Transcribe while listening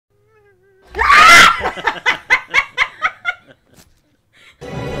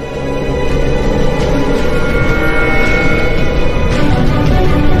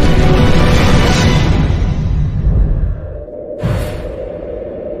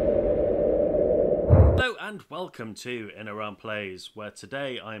And welcome to In Around Plays, where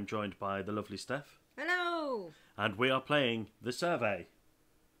today I am joined by the lovely Steph. Hello! And we are playing The Survey.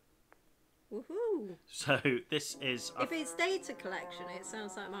 Woohoo! So this is... If it's data collection, it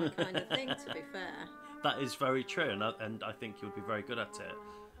sounds like my kind of thing, to be fair. That is very true, and I think you would be very good at it.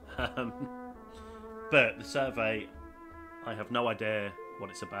 But The Survey, I have no idea what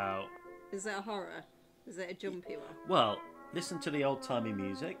it's about. Is it a horror? Is it a jumpy one? Well, listen to the old-timey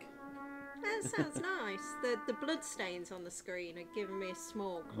music. That sounds nice. The blood stains on the screen are giving me a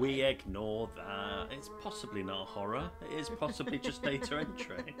small click. We ignore that. It's possibly not a horror. It is possibly just data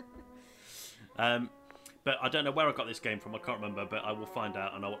entry. But I don't know where I got this game from. I can't remember, but I will find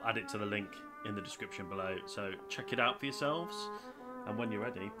out and I will add it to the link in the description below. So check it out for yourselves. And when you're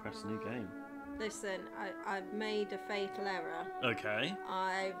ready, press new game. Listen, I've made a fatal error. Okay.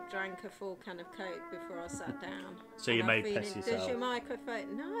 I drank a full can of Coke before I sat down. So you made piss yourself. Does your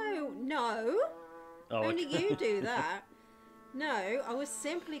microphone... No. Oh, Only you do that. No, I was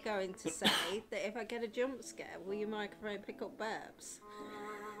simply going to say that if I get a jump scare, will your microphone pick up burps?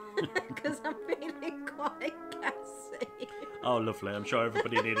 Because I'm feeling quite gassy. Oh, lovely. I'm sure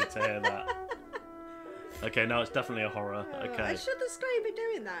everybody needed to hear that. Okay, no, it's definitely a horror. Okay. Should the screen be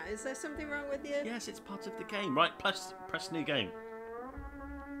doing that? Is there something wrong with you? Yes, it's part of the game. Right, press new game.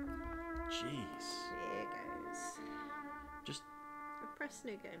 Jeez. Here goes. Just... Press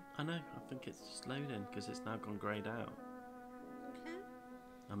new game. I know. I think it's just loading because it's now gone greyed out. Okay.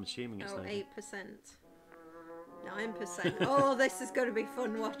 I'm assuming it's loading. 8%. 9%. Oh, this is going to be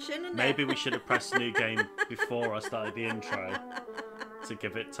fun watching, isn't Maybe it? we should have pressed new game before I started the intro to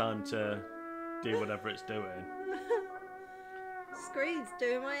give it time to do whatever it's doing. Screen's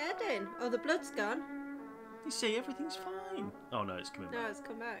doing my head in. Oh, the blood's gone. You see, everything's fine. Oh no, it's coming back. No, it's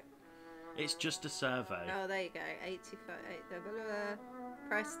come back. It's just a survey. Oh, there you go. 85.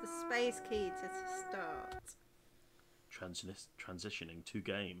 Press the space key to start. Transitioning to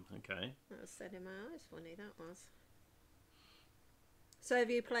game. Okay. That was set in my eyes. Funny that was. So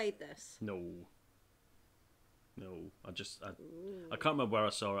have you played this? No. I can't remember where I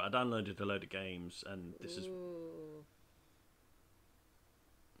saw it. I downloaded a load of games, and this is...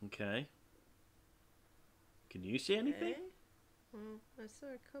 Okay. Can you see anything? Okay. Well, I saw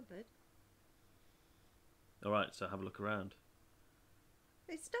a cupboard. Alright, so have a look around.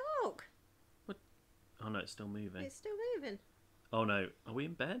 It's dark. What? Oh no, it's still moving. It's still moving. Oh no, are we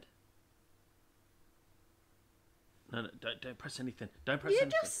in bed? No, don't press anything. Don't press anything.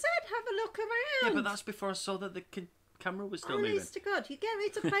 You just said have a look around. Yeah, but that's before I saw that the camera was still moving. Honest to God, you get me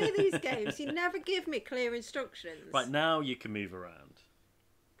to play these games. You never give me clear instructions. Right, now you can move around.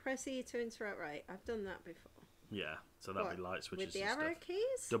 Press E to interrupt. Right, I've done that before. Yeah, so that'll be light switches with the and arrow stuff.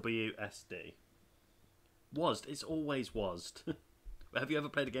 keys? WSD. WASD. It's always WASD. Have you ever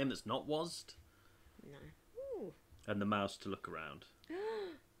played a game that's not WASD? No. Ooh. And the mouse to look around.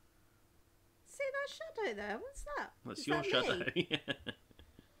 See that shadow there? What's that? That's Is your that shadow. me?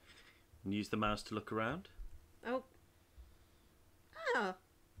 And use the mouse to look around. Oh. Oh.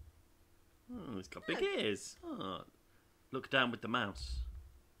 Oh, it's got big ears. Oh. Look down with the mouse.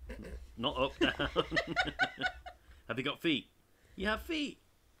 Not up, down. Have you got feet? You have feet.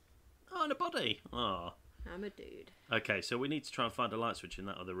 Oh, and a body. Oh. I'm a dude. Okay, so we need to try and find a light switch in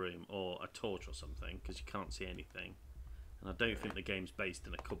that other room, or a torch or something, because you can't see anything. And I don't think the game's based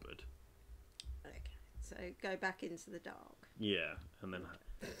in a cupboard. Okay, so go back into the dark. Yeah, and then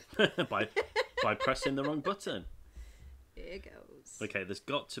by pressing the wrong button. Here goes. Okay, there's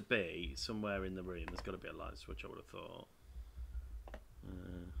got to be somewhere in the room. There's got to be a light switch. I would have thought.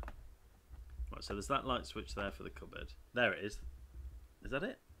 Right, so there's that light switch there for the cupboard. There it is. Is that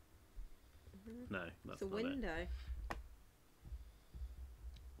it? No, that's it's a not window.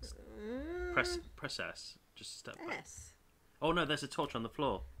 it. Press S. Just step back. S. Oh no, there's a torch on the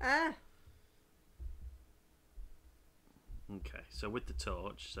floor. Ah. Okay, so with the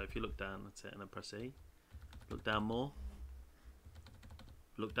torch, so if you look down, that's it, and then press E. Look down more.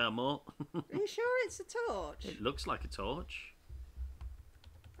 Look down more. Are you sure it's a torch? It looks like a torch.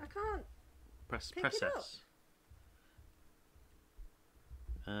 I can't. Press Pick it up. S.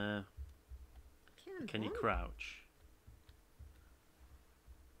 Can you crouch?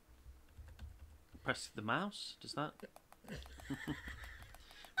 Press the mouse. Does that?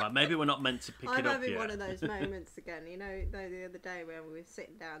 Right, maybe we're not meant to pick it up yet. I'm having one of those moments again. You know, the other day when we were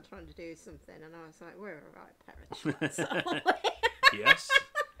sitting down trying to do something, and I was like, "We're a right pair of twats, aren't we?"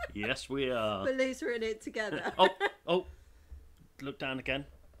 Yes, we are. At least we're in it together. Oh! Look down again.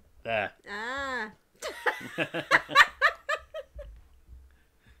 There. Ah.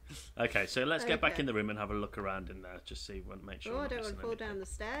 Okay, so let's get back in the room and have a look around in there. Just see, make sure. Oh, I don't want to fall down the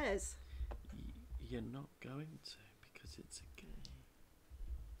stairs. you're not going to because it's a game.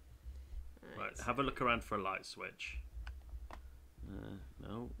 Right. Right, have a look around for a light switch.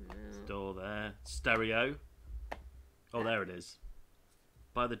 No. There's a door there. Stereo. Oh, there it is.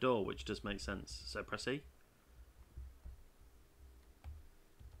 By the door, which does make sense. So press E.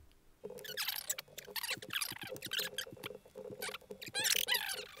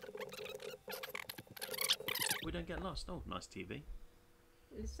 We don't get lost. Oh, nice TV.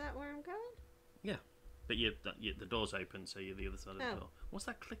 Is that where I'm going? Yeah. But the door's open, so you're the other side of the door. What's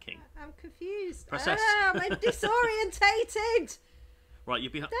that clicking? I'm confused. Press S. I'm disorientated. Right,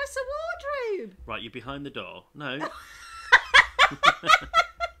 you're behind. That's a wardrobe. Right, you're behind the door. No.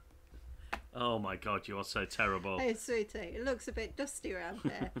 Oh my God, you are so terrible. Hey, sweetie, it looks a bit dusty around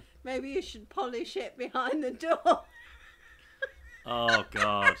here. Maybe you should polish it behind the door. Oh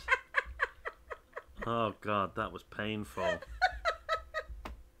God. Oh God, that was painful.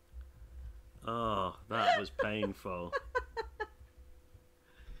 Oh, that was painful.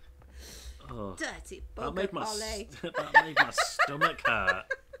 Oh, Dirty that bugger, made my Polly. that made my stomach hurt.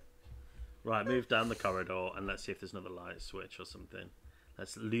 Right, move down the corridor and let's see if there's another light switch or something.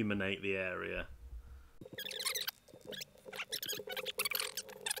 Let's illuminate the area.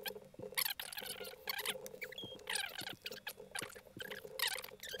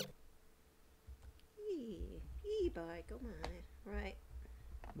 E-bike, oh my. Right.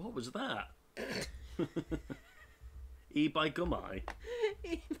 What was that? E by Gummi?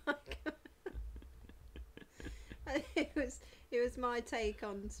 E-bike. It was my take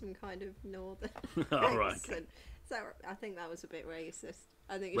on some kind of northern Oh, right. accent. So I think that was a bit racist.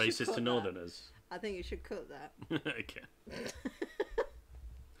 I think you should Racist cut to that. Northerners. I think you should cut that. Okay.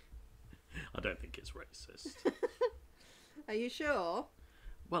 I don't think it's racist. Are you sure?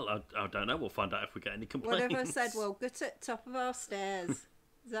 Well, I don't know. We'll find out if we get any complaints. What if I said, well, gut at top of our stairs?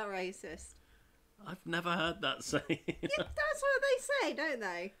 Is that racist? I've never heard that say. Yeah, that's what they say, don't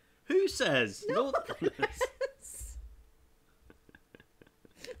they? Who says? Northerners.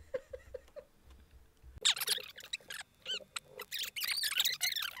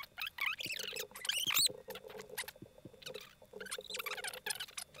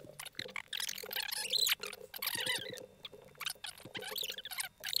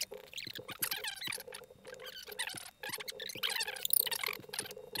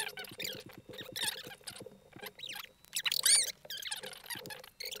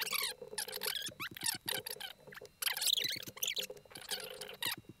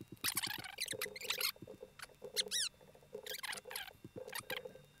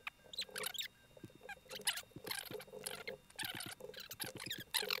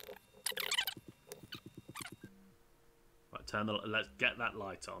 Let's get that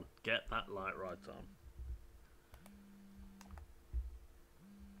light on. Get that light right on.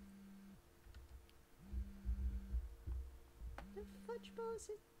 The fudge bars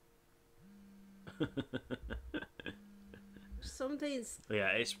is... Something's... Yeah,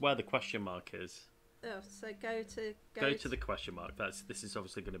 it's where the question mark is. Oh, so go to the question mark. This is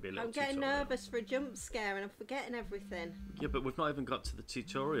obviously going to be a little I'm getting tutorial. nervous for a jump scare and I'm forgetting everything. Yeah, but we've not even got to the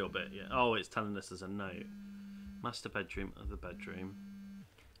tutorial bit yet. Oh, it's telling us there's a note. Master bedroom, other bedroom,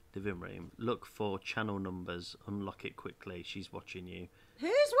 living room. Look for channel numbers. Unlock it quickly. She's watching you.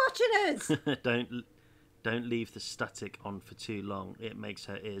 Who's watching us? Don't leave the static on for too long. It makes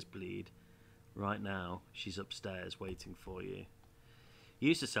her ears bleed. Right now, she's upstairs waiting for you.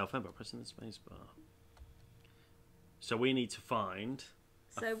 Use the cell phone by pressing the space bar. So we need to find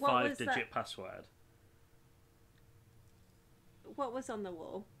a 5-digit password. What was on the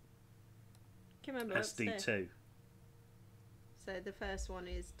wall? Can you remember? SD2. Upstairs? So the first one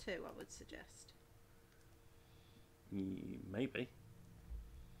is 2, I would suggest. Maybe.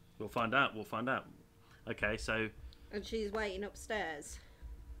 We'll find out. Okay, so... And she's waiting upstairs.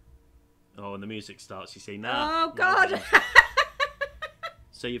 Oh, and the music starts, you see. Now. Oh, God!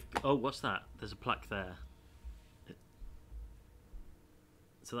 So you've... Oh, what's that? There's a plaque there.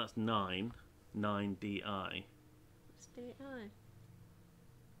 So that's 9. 9DI. What's DI?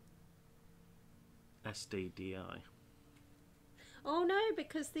 SDDI. Oh, no,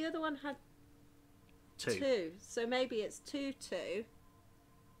 because the other one had 2. So maybe it's 2-2.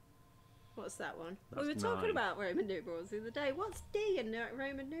 What's that one? That's we were talking 9. about Roman numerals the other day. What's D in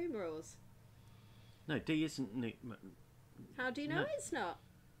Roman numerals? No, D isn't... How do you know it's not?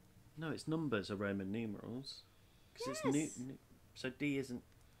 No, it's numbers are Roman numerals. Because Yes. it's so D isn't...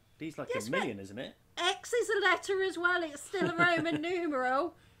 D's like Yes, a million, isn't it? X is a letter as well. It's still a Roman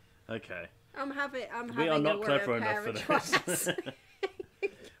numeral. Okay. I'm having We are not a clever word enough for parent this. class.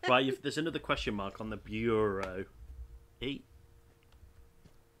 Right, there's another question mark on the bureau. E.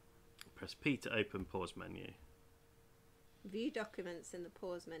 Press P to open pause menu. View documents in the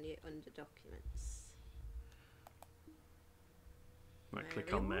pause menu under documents. Right,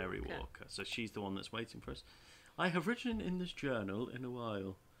 click on Mary Walker. So she's the one that's waiting for us. I have written in this journal in a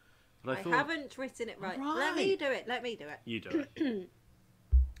while. But I thought, haven't written it right. Let me do it. Let me do it. You do it.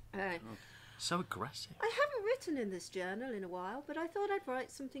 Oh. So aggressive. I haven't written in this journal in a while, but I thought I'd write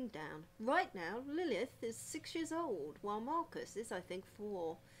something down. Right now, Lilith is 6 years old, while Marcus is, I think,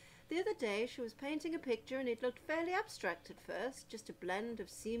 4. The other day, she was painting a picture and it looked fairly abstract at first, just a blend of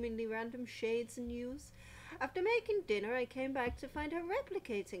seemingly random shades and hues. After making dinner, I came back to find her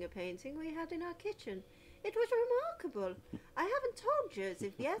replicating a painting we had in our kitchen. It was remarkable. I haven't told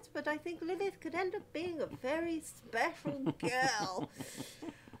Joseph yet, but I think Lilith could end up being a very special girl.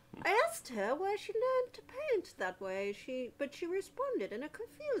 I asked her where she learned to paint that way, but she responded in a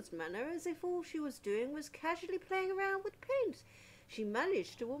confused manner, as if all she was doing was casually playing around with paint. She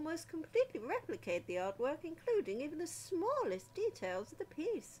managed to almost completely replicate the artwork, including even the smallest details of the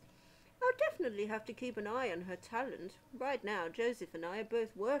piece. I'll definitely have to keep an eye on her talent. Right now, Joseph and I are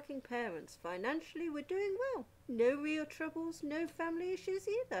both working parents. Financially, we're doing well. No real troubles, no family issues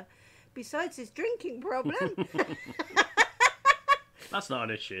either. Besides his drinking problem. That's not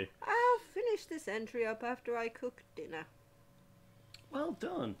an issue. I'll finish this entry up after I cook dinner. Well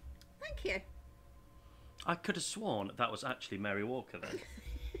done. Thank you. I could have sworn that was actually Mary Walker then.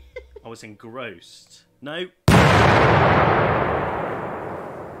 I was engrossed. No.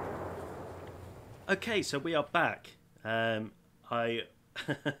 Okay, so we are back. I'm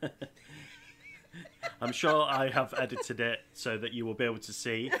sure I have edited it so that you will be able to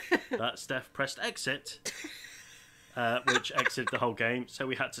see that Steph pressed exit, which exited the whole game, so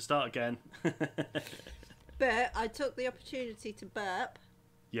we had to start again. But I took the opportunity to burp.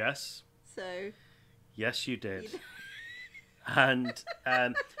 Yes. So... Yes, you did. And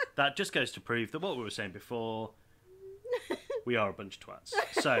that just goes to prove that what we were saying before, we are a bunch of twats.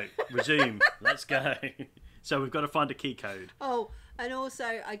 So, resume. Let's go. So, we've got to find a key code. Oh, and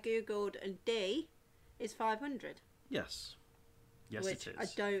also I googled, and D is 500. Yes. Yes, which it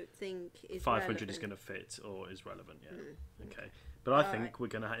is. I don't think is 500 relevant. is going to fit or is relevant, yeah. Okay. But I think we're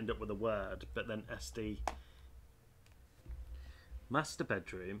going to end up with a word, but then SD. Master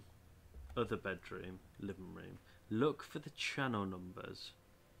bedroom, other bedroom, living room. Look for the channel numbers.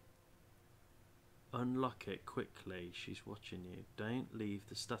 Unlock it quickly. She's watching you. Don't leave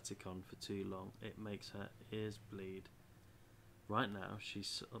the static on for too long. It makes her ears bleed. Right now,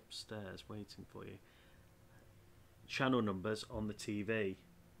 she's upstairs waiting for you. Channel numbers on the TV.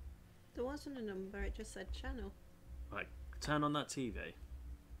 There wasn't a number, it just said channel. Right, turn on that TV.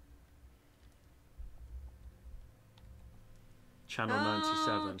 Channel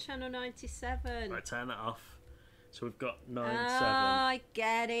 97. Channel 97. Right, turn that off. So we've got 97. I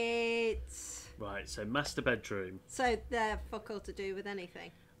get it. Right, so master bedroom. So they're fuck all to do with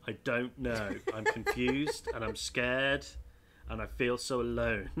anything. I don't know. I'm confused and I'm scared and I feel so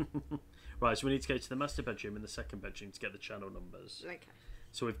alone. Right, so we need to go to the master bedroom and the second bedroom to get the channel numbers. Okay.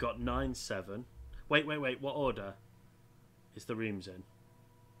 So we've got 97. Wait. What order is the rooms in?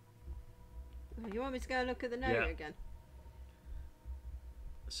 You want me to go look at the note again?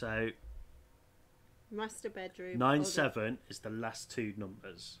 So master bedroom. 97 is the last two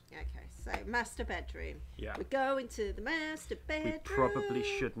numbers. Okay, so master bedroom. Yeah. We're going to the master bedroom. We probably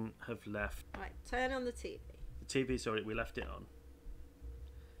shouldn't have left. Right, turn on the TV. The TV's already, we left it on.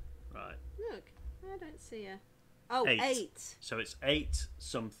 Right. Look, I don't see a... Oh, 8. 8. So it's 8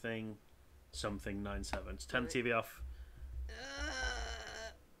 something 97. So turn the TV off.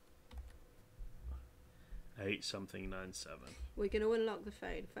 8 something 97. We're going to unlock the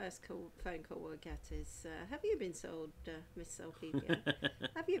phone. First phone call we'll get is, have you been sold, Miss Sulpedia?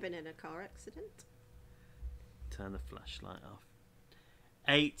 Have you been in a car accident? Turn the flashlight off.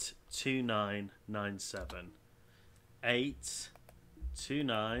 82997.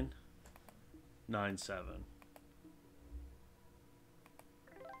 82997.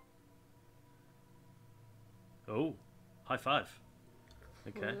 Oh, high five.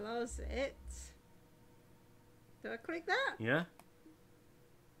 Okay. Closet. Do I click that? Yeah.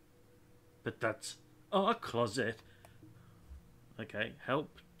 But that's our closet. Okay,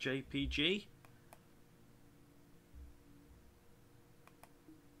 help JPG.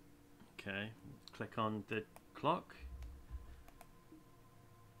 Okay, click on the clock.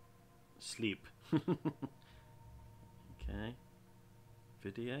 Sleep. Okay.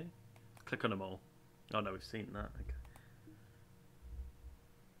 Video. Click on them all. Oh no, we've seen that. Okay.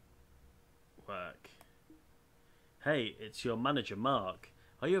 Work. Hey, it's your manager, Mark.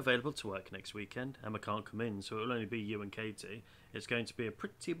 Are you available to work next weekend? Emma can't come in, so it will only be you and Katie. It's going to be a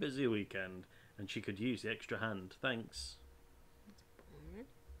pretty busy weekend, and she could use the extra hand. Thanks.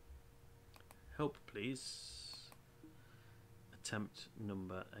 Help, please. Attempt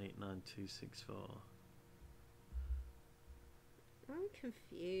number 89264. I'm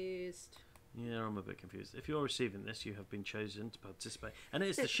confused. Yeah, I'm a bit confused. If you're receiving this, you have been chosen to participate. And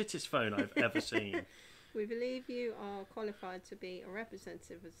it's the shittest phone I've ever seen. We believe you are qualified to be a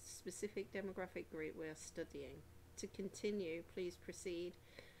representative of a specific demographic group we are studying. To continue, please proceed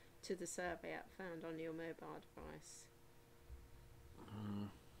to the survey app found on your mobile device.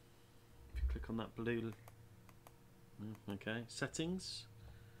 If you click on that blue... Okay, settings.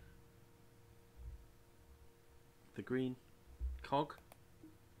 The green cog.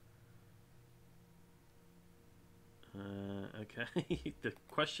 Okay, the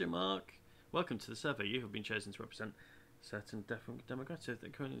question mark. Welcome to the survey. You have been chosen to represent certain demographic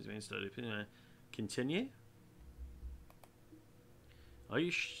that currently is being studied. Continue. Are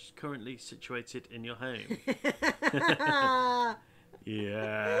you currently situated in your home?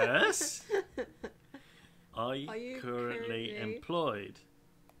 Yes. Are you currently employed?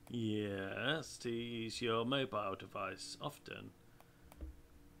 Yes. Do you use your mobile device often?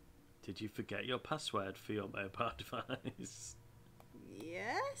 Did you forget your password for your mobile device?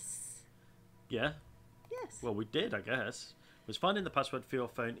 Yes. Yeah? Yes. Well, we did, I guess. Was finding the password for your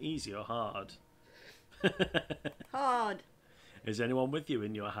phone easy or hard? Hard. Is anyone with you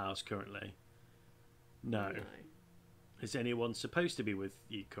in your house currently? No. No. Is anyone supposed to be with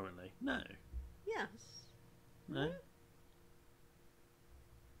you currently? No. Yes. No?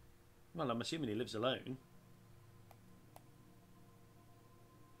 Well, I'm assuming he lives alone.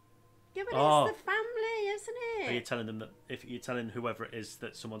 Yeah, but Oh. it's the family, isn't it? Are you telling them that if you're telling whoever it is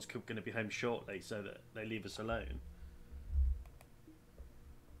that someone's going to be home shortly so that they leave us alone?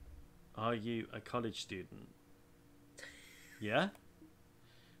 Are you a college student? Yeah?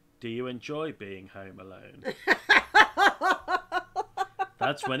 Do you enjoy being home alone?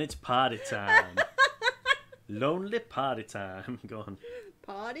 That's when it's party time. Lonely party time. Go on.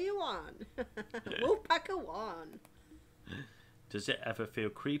 Party one. Wolfpacker one. Does it ever feel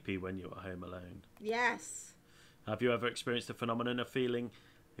creepy when you are home alone? Yes. Have you ever experienced the phenomenon of feeling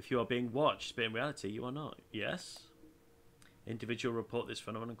if you are being watched, but in reality you are not? Yes. Individuals report this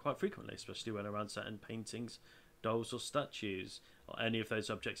phenomenon quite frequently, especially when around certain paintings, dolls or statues, or any of those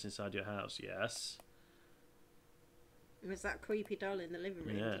objects inside your house. Yes. Was that creepy doll in the living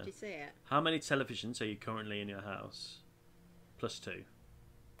room? Yeah. Did you see it? How many televisions are you currently in your house? +2.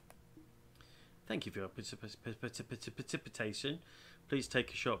 Thank you for your participation. Please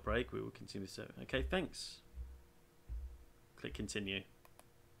take a short break. We will continue so. Okay, thanks. Click continue.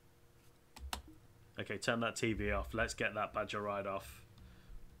 Okay, turn that TV off. Let's get that badger right off.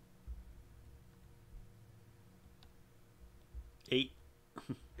 Eat.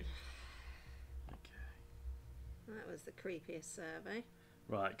 Okay. That was the creepiest survey.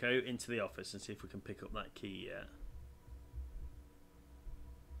 Right, go into the office and see if we can pick up that key yet.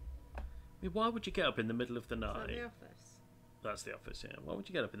 I mean, why would you get up in the middle of the Is that night? the office? That's the office, yeah. Why would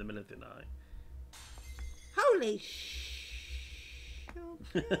you get up in the middle of the night? Holy sugar.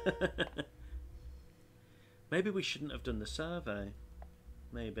 Maybe we shouldn't have done the survey.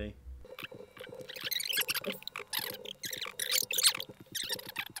 Maybe.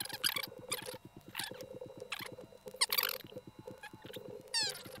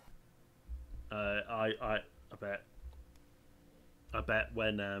 I bet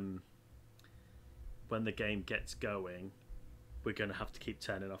when the game gets going, we're gonna have to keep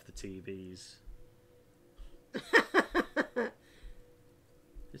turning off the TVs.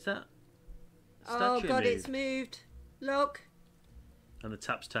 Is that? Oh Statue God, moved? it's moved. Look. And the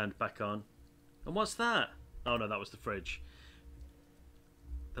tap's turned back on. And what's that? Oh no, that was the fridge.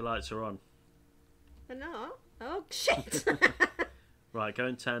 The lights are on. They're not. Oh shit. Right, go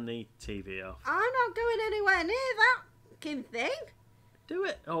and turn the TV off. I'm not going anywhere near that fucking thing. Do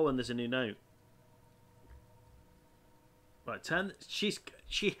it. Oh, and there's a new note. Right, turn.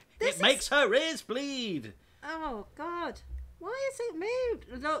 It makes her ears bleed. Oh God. Why is it moved?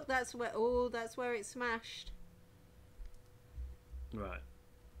 Look, that's where. Oh, that's where it smashed. Right.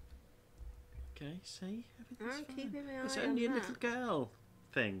 Okay, see? Everything's I'm fine. keeping my eye It's on only a that. little girl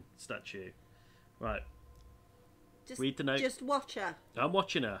thing, statue. Right. Just, Read the note. Just watch her. I'm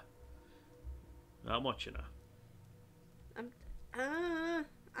watching her. I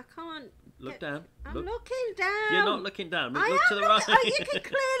can't. Look down. I'm Look. looking down. You're not looking down. Look, I look am to the looking- right. Oh, you can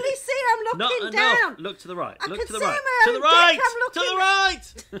clearly see I'm Not looking enough. down. Look to the right. I Look can to the see right. my To own the dick, right. I'm To the looking-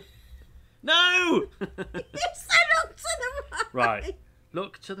 right. No. Yes, I looked to the right. Right.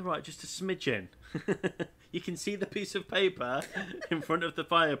 Look to the right, just a smidgen. You can see the piece of paper in front of the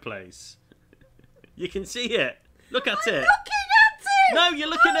fireplace. You can see it. Look at it. Looking at it. No, you're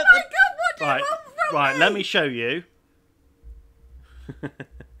looking at Oh my the. God! What do you Right, want from right. me? Let me show you.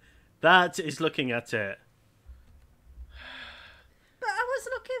 That is looking at it. But I was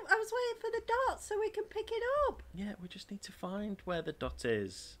waiting for the dot so we can pick it up. Yeah, we just need to find where the dot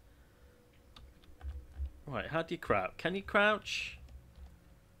is. Right, how do you crouch? Can you crouch?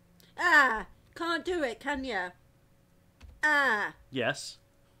 Ah, can't do it, can you? Ah. Yes.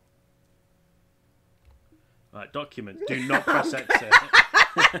 Right, document. Do not press exit.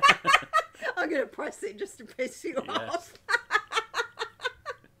 I'm going to press it just to piss you off.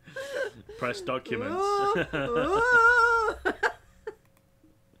 Press documents. Ooh, ooh.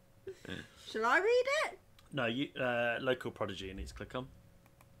 Shall I read it? No, you local prodigy you need to click on.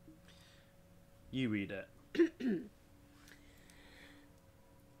 You read it.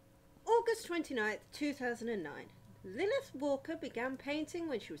 August 29th, 2009. Lilith Walker began painting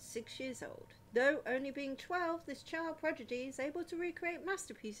when she was 6 years old. Though only being 12, this child prodigy is able to recreate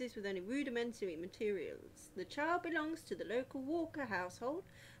masterpieces with only rudimentary materials. The child belongs to the local Walker household.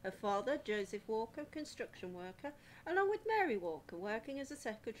 Her father, Joseph Walker, construction worker, along with Mary Walker, working as a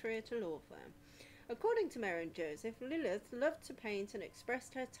secretary at a law firm. According to Mary and Joseph, Lilith loved to paint and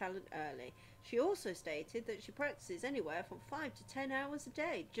expressed her talent early. She also stated that she practices anywhere from 5 to 10 hours a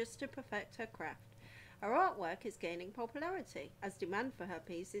day just to perfect her craft. Her artwork is gaining popularity, as demand for her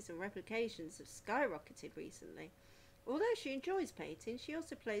pieces and replications have skyrocketed recently. Although she enjoys painting, she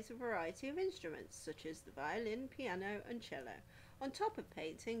also plays a variety of instruments, such as the violin, piano and cello. On top of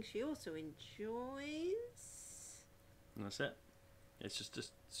painting, she also enjoys... And that's it. It's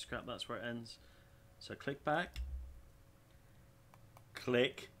just scrap, that's where it ends. So click back.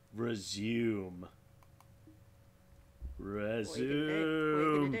 Click resume.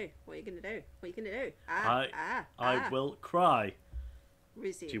 Resume. What are you gonna do? What are you gonna do? I will cry.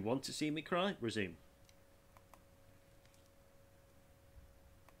 Resume. Do you want to see me cry? Resume.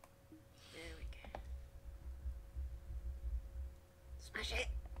 There we go. Smash it.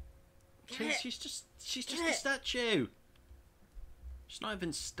 Get it. She's just a statue. She's not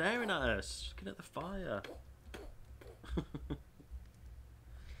even staring at us. She's looking at the fire.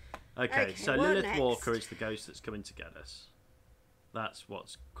 Okay, so what Lilith next? Walker is the ghost that's coming to get us. That's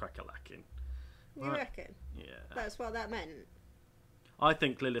what's crack-a-lacking. You reckon? Yeah. That's what that meant. I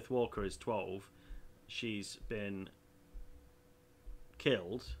think Lilith Walker is 12. She's been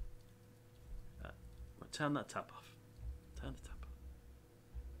killed. Turn that tap off. Turn the tap off.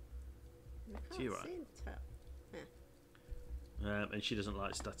 I can't See you right. see the tap. Yeah. And she doesn't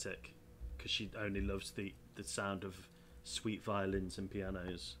like static because she only loves the sound of sweet violins and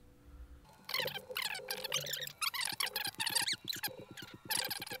pianos.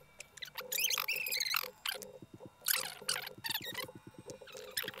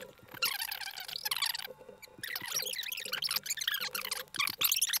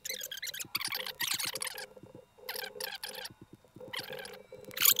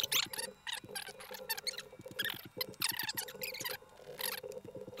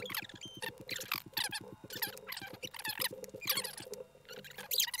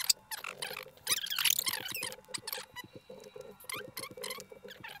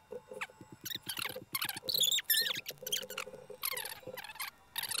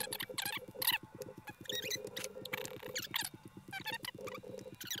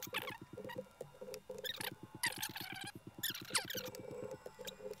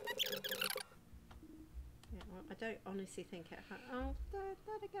 I don't honestly think it. Oh,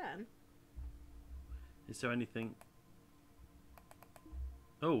 that again. Is there anything?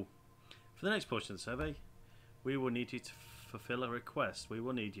 Oh, for the next portion of the survey, we will need you to fulfill a request. We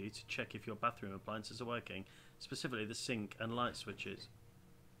will need you to check if your bathroom appliances are working, specifically the sink and light switches.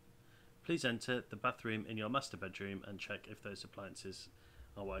 Please enter the bathroom in your master bedroom and check if those appliances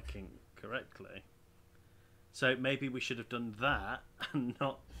are working correctly. So maybe we should have done that and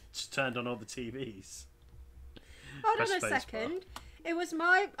not just turned on all the TVs. Hold Press on a space second. bar. It was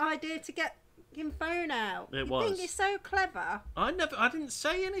my idea to get your phone out. It you was. think you're so clever? I didn't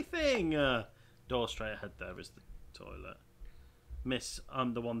say anything. Door straight ahead there is the toilet. Miss,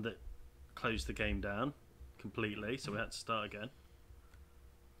 I'm the one that closed the game down completely, so we had to start again.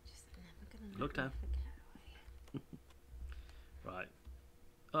 Just never gonna Look down. forget, Right.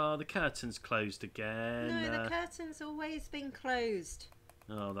 Oh, the curtain's closed again. No, the curtain's always been closed.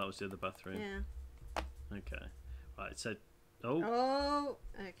 Oh, that was the other bathroom. Yeah. Okay. Right, so... Oh. Oh,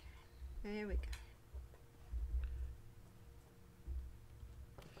 okay. There we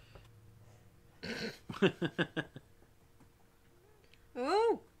go.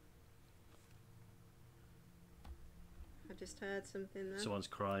 heard something then. Someone's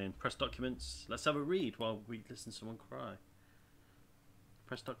crying. Press documents. Let's have a read while we listen to someone cry.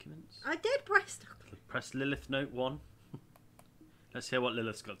 Press documents. I did press documents. Press Lilith note 1. Let's hear what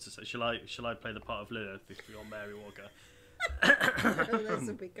Lilith's got to say. Shall I play the part of Lilith if you're Mary Walker? Oh, this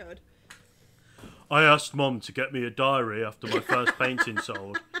will be good. I asked Mum to get me a diary after my first painting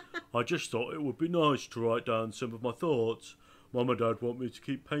sold. I just thought it would be nice to write down some of my thoughts. Mum and Dad want me to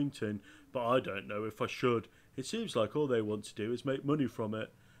keep painting, but I don't know if I should. It seems like all they want to do is make money from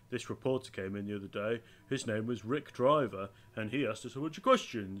it. This reporter came in the other day. His name was Rick Driver, and he asked us a bunch of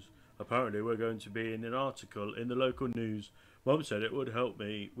questions. Apparently we're going to be in an article in the local news. Mum said it would help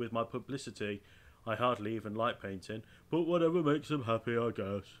me with my publicity. I hardly even like painting, but whatever makes them happy, I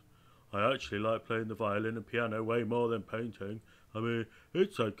guess. I actually like playing the violin and piano way more than painting. I mean,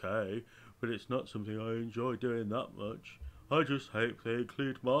 it's okay, but it's not something I enjoy doing that much. I just hope they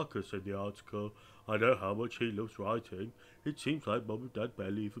include Marcus in the article. I know how much he loves writing. It seems like Mum and Dad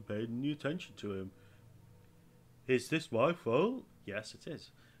barely even paid any attention to him. Is this my fault? Yes, it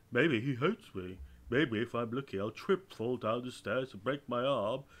is. Maybe he hates me. Maybe if I'm lucky I'll trip, fall down the stairs and break my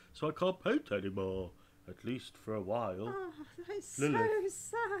arm, so I can't paint anymore. At least for a while. Oh, that's Lilith.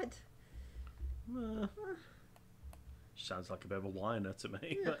 so sad. She sounds like a bit of a whiner to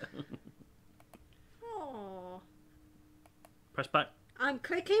me. Yeah. Oh. Press back. I'm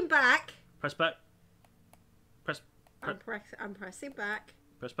clicking back. Press back. I'm pressing back.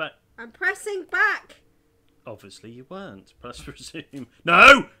 Press back. I'm pressing back. Obviously you weren't. Press resume.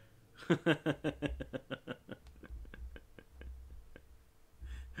 No!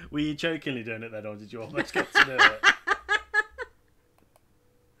 Were you jokingly doing it then, or did you almost get to do it?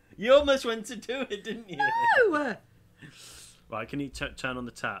 You almost went to do it, didn't you? No! Right, can you turn on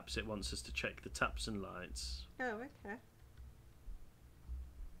the taps? It wants us to check the taps and lights. Oh, okay.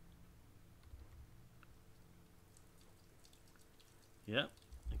 Yeah,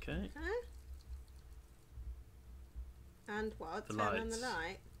 okay. Huh? And what? The Turn on the lights.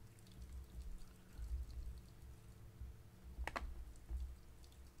 light.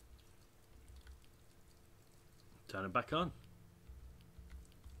 Turn it back on.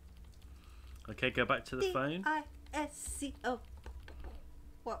 Okay, go back to the phone. D-I-S-C-O.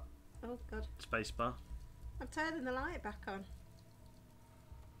 What? Oh, God. Spacebar. I'm turning the light back on.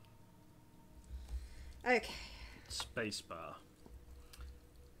 Okay. Spacebar.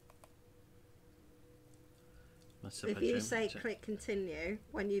 If you say click continue,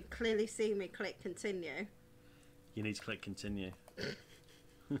 when you clearly see me click continue. You need to click continue.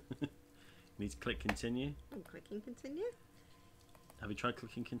 You need to click continue. I'm clicking continue. Have you tried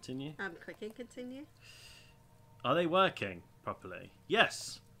clicking continue? I'm clicking continue. Are they working properly?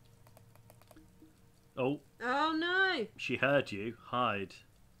 Yes. Oh, Oh no! she heard you. Hide.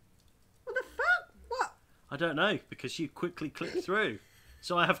 What the fuck? What? I don't know, because you quickly clicked through.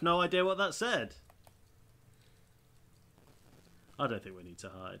 So I have no idea what that said. I don't think we need to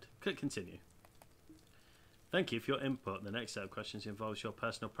hide. Click continue. Thank you for your input. The next set of questions involves your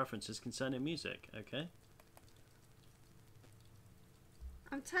personal preferences concerning music. Okay.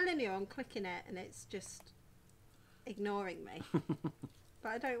 I'm telling you, I'm clicking it and it's just ignoring me. But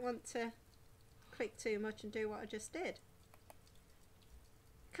I don't want to click too much and do what I just did.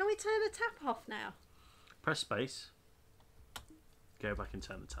 Can we turn the tap off now? Press space. Go back and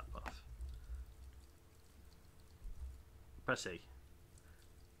turn the tap off. Press E.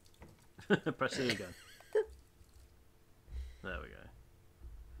 Press E again. There we go.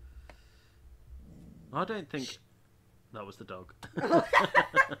 I don't think that was the dog.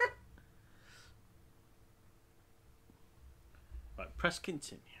 Right, press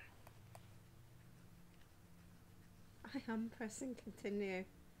continue. I am pressing continue.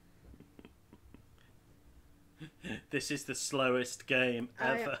 This is the slowest game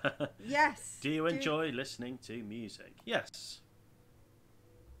ever. Yes. Do you enjoy listening to music? Yes.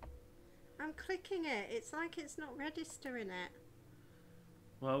 I'm clicking it. It's like it's not registering it.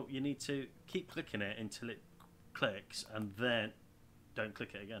 Well, you need to keep clicking it until it clicks and then don't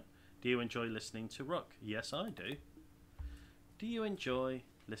click it again. Do you enjoy listening to rock? Yes, I do. Do you enjoy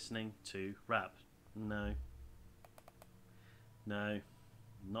listening to rap? No. No.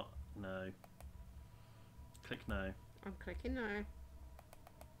 Not no. Click no. I'm clicking no.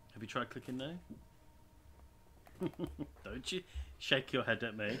 Have you tried clicking no? Don't you shake your head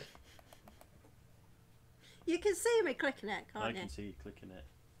at me. You can see me clicking it, can't I you? can see you clicking it.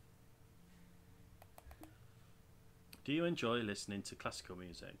 Do you enjoy listening to classical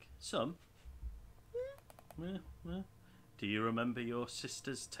music? Some. Yeah. Yeah. Do you remember your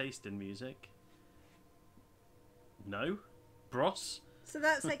sister's taste in music? No? Bros? So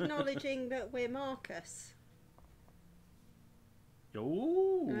that's acknowledging that we're Marcus.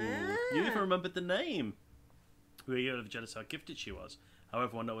 Oh, you even Ah. remembered the name. Were you ever jealous how gifted she was? How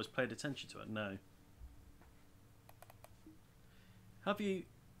everyone always paid attention to her? No.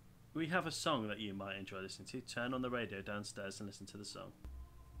 We have a song that you might enjoy listening to. Turn on the radio downstairs and listen to the song.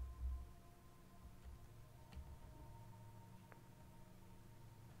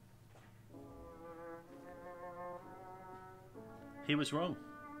 He was wrong.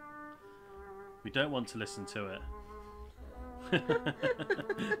 We don't want to listen to it.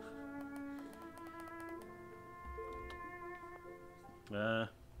 Oh!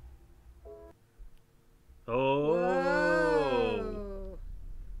 Whoa.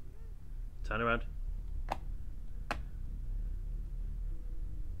 Turn around.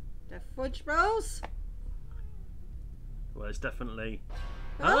 The fudge rolls. Well, it's definitely.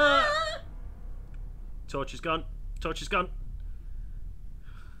 Ah! Torch is gone. Torch is gone.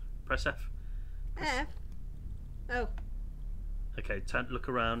 Press F. F. Oh. Okay, look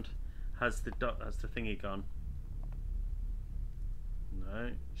around. Has the thingy gone?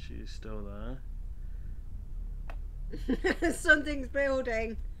 No, she's still there. Something's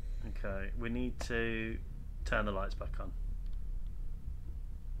building. Okay, we need to turn the lights back on.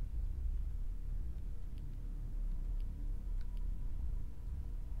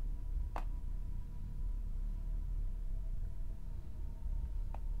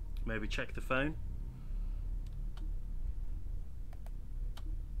 Maybe check the phone.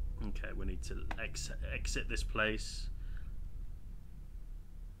 Okay, we need to exit this place.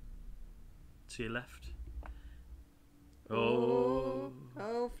 To your left. Oh.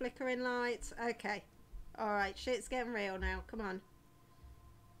 Oh, flickering lights. Okay. Alright, shit's getting real now. Come on.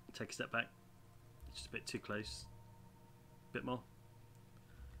 Take a step back. Just a bit too close. Bit more.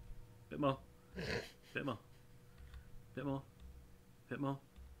 Bit more. Bit more. Bit more. Bit more.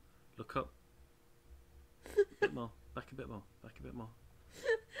 Look up. Bit more. Back a bit more. Back a bit more.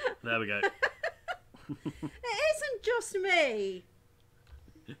 There we go. It isn't just me.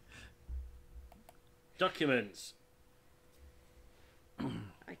 Documents.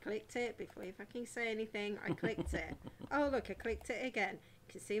 I clicked it before you fucking say anything. I clicked it. Oh, look, I clicked it again.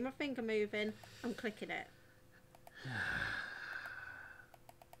 You can see my finger moving. I'm clicking it.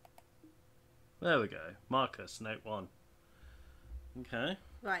 There we go. Marcus, note 1. Okay.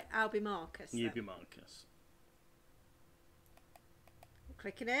 Right, I'll be Marcus. You then. be Marcus. I'm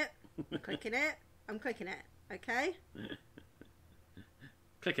clicking it. I'm clicking it. I'm clicking it. Okay?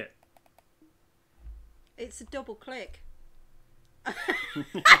 Click it. It's a double click.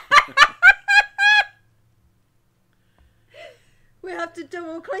 We have to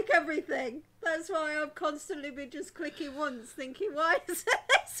double click everything. That's why I've constantly been just clicking once, thinking, why is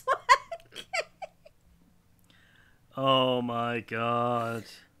this working? Oh my god.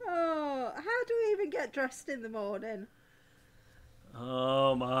 Oh, how do we even get dressed in the morning?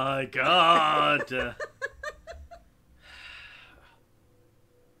 Oh my god.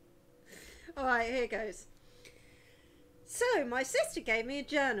 Alright, here goes. So, my sister gave me a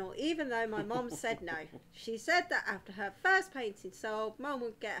journal, even though my mom said no. She said that after her first painting sold, Mom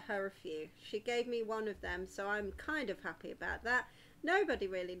would get her a few. She gave me one of them, so I'm kind of happy about that. Nobody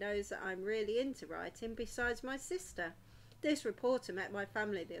really knows that I'm really into writing besides my sister. This reporter met my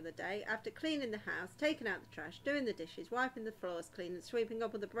family the other day after cleaning the house, taking out the trash, doing the dishes, wiping the floors clean and sweeping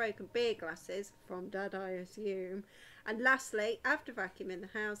up all the broken beer glasses, from Dad I assume. And lastly, after vacuuming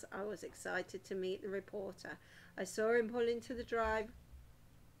the house, I was excited to meet the reporter. I saw him pull into the drive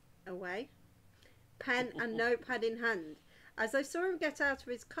away, pen and notepad in hand. As I saw him get out of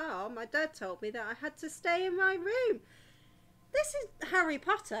his car, my dad told me that I had to stay in my room. This is Harry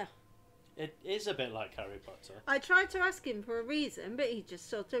Potter. It is a bit like Harry Potter. I tried to ask him for a reason, but he just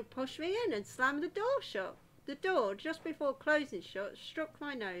sort of pushed me in and slammed the door shut. The door, just before closing shut, struck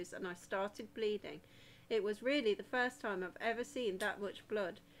my nose and I started bleeding. It was really the first time I've ever seen that much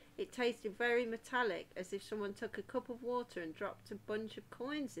blood. It tasted very metallic, as if someone took a cup of water and dropped a bunch of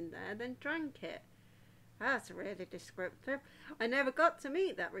coins in there, then drank it. That's really descriptive. I never got to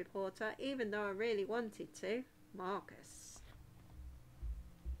meet that reporter, even though I really wanted to. Marcus.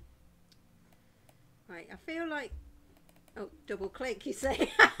 Right, I feel like... Oh, double click, you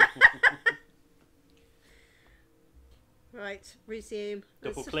say? Right, resume.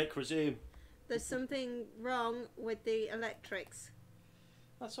 Double click, resume. There's something wrong with the electrics.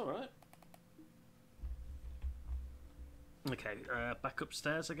 That's alright. Okay, back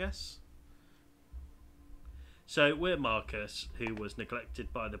upstairs, I guess. So we're Marcus, who was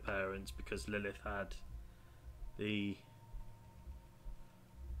neglected by the parents because Lilith had the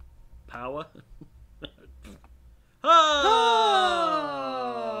power. Oh!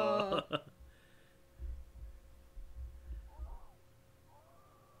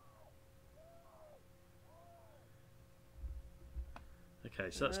 Okay,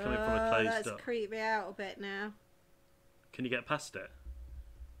 so that's coming from a closed that's door. creeped me out a bit now. Can you get past it?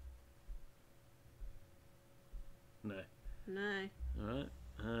 No. No. Alright.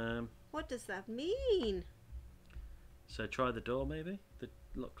 What does that mean? So try the door maybe? The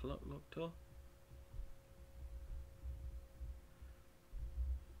lock door?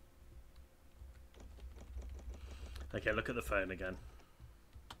 Okay, look at the phone again.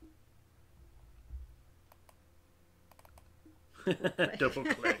 Double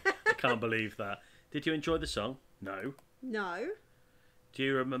click. I can't believe that. Did you enjoy the song? No. No. Do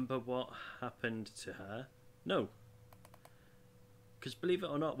you remember what happened to her? No. Because believe it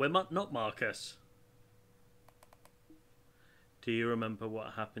or not, we're not Marcus. Do you remember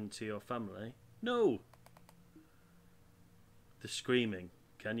what happened to your family? No. The screaming.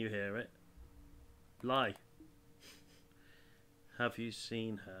 Can you hear it? Lie. Have you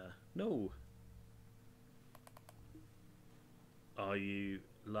seen her? No. Are you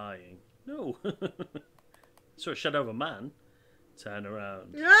lying? No. Saw a shadow of a man. Turn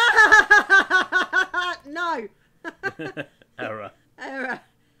around. No. Error. Error.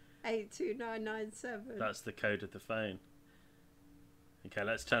 82997. That's the code of the phone. Okay,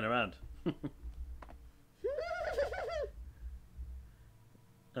 let's turn around.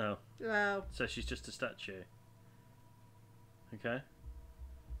 Oh. Well. So she's just a statue. Okay.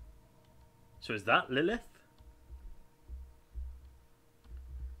 So is that Lilith?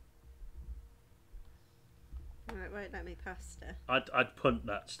 It won't let me past her. I'd punt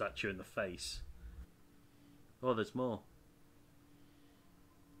that statue in the face. Oh, there's more.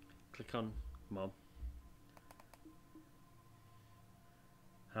 Click on Mom.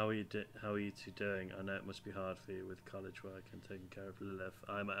 How are you two doing? I know it must be hard for you with college work and taking care of Lilith.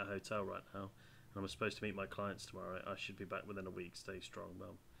 I'm at a hotel right now, and I'm supposed to meet my clients tomorrow. I should be back within a week. Stay strong,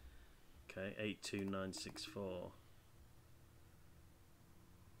 Mum. Okay, 82964.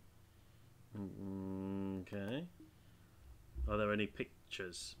 Okay. Are there any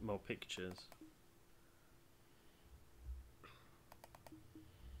pictures? More pictures?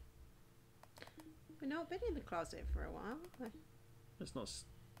 We've not been in the closet for a while, have we? There's not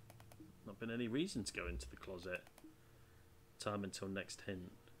been any reason to go into the closet. Time until next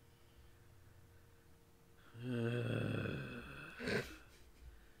hint.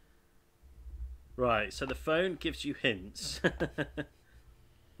 Right, so the phone gives you hints.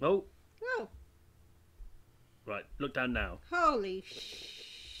 Oh. Oh. Right, look down now. Holy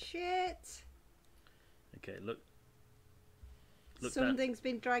shit. Okay, look Something's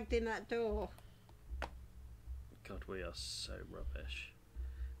been dragged in that door. God, we are so rubbish.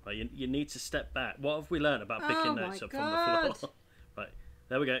 Right, you need to step back. What have we learned about picking notes up from the floor? Right,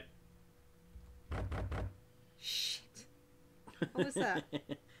 there we go. Shit. What was that?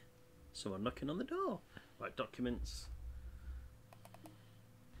 Someone knocking on the door. Right, documents.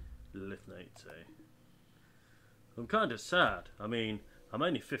 Lilith note 2. I'm kind of sad. I mean, I'm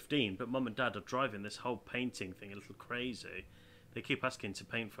only 15, but Mum and Dad are driving this whole painting thing a little crazy. They keep asking to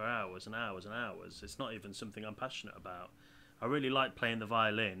paint for hours and hours and hours. It's not even something I'm passionate about. I really like playing the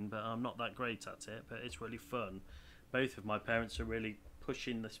violin, but I'm not that great at it, but it's really fun. Both of my parents are really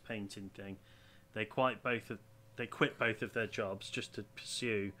pushing this painting thing. They quit both of their jobs just to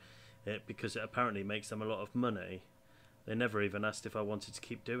pursue it because it apparently makes them a lot of money. They never even asked if I wanted to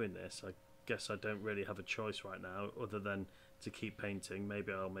keep doing this. I guess I don't really have a choice right now other than to keep painting.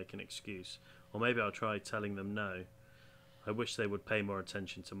 Maybe I'll make an excuse, or maybe I'll try telling them no. I wish they would pay more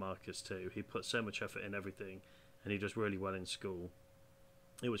attention to Marcus too. He puts so much effort in everything and he does really well in school.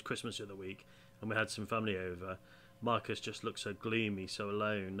 It was Christmas the other week and we had some family over. Marcus just looked so gloomy, so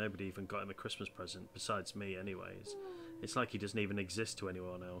alone. Nobody even got him a Christmas present, besides me anyways. It's like he doesn't even exist to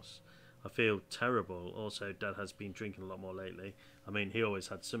anyone else. I feel terrible. Also, Dad has been drinking a lot more lately. I mean, he always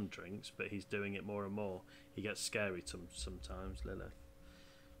had some drinks, but he's doing it more and more. He gets scary sometimes, Lilith.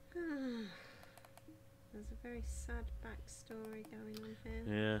 There's a very sad backstory going on here.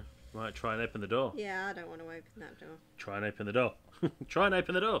 Yeah. Right, try and open the door. Yeah, I don't want to open that door. Try and open the door. Try and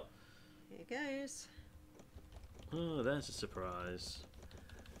open the door. Here goes. Oh, there's a surprise.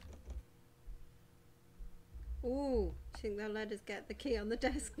 Ooh, do you think they'll let us get the key on the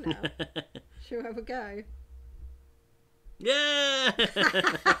desk now? Shall we have a go? Yeah!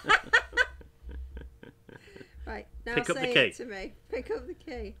 Right, now Pick up the say key. it to me. Pick up the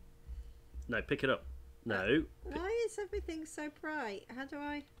key. No, pick it up. No. Why is everything so bright? How do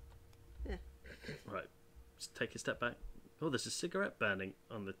I... Yeah. Right, just take a step back. Oh, there's a cigarette burning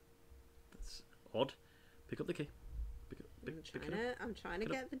on the... That's odd. Pick up the key. Pick it up. I'm trying to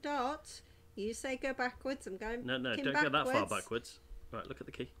get the dot. You say go backwards. I'm going. No, don't backwards. go that far backwards. Right, look at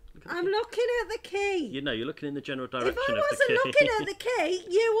the key. Look at the I'm key. looking at the key. You know, you're looking in the general If direction I of the wasn't key. looking at the key,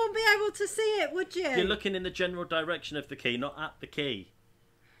 you wouldn't be able to see it, would you? You're looking in the general direction of the key, not at the key.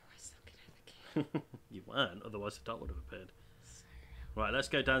 I was looking at the key. You weren't, otherwise the dot would have appeared. Right, let's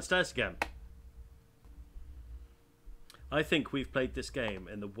go downstairs again. I think we've played this game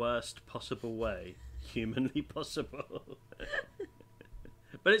in the worst possible way humanly possible.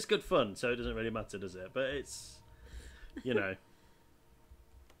 But it's good fun, so it doesn't really matter, does it? But it's, you know.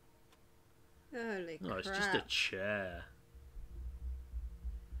 Holy crap. Oh, it's just a chair.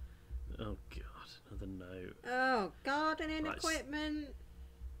 Oh, God. Another note. Oh, gardening Right. equipment.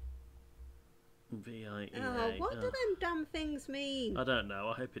 VIEA. Oh, what do them damn things mean? I don't know.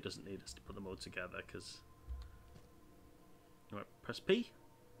 I hope it doesn't need us to put them all together, because... Right, press P.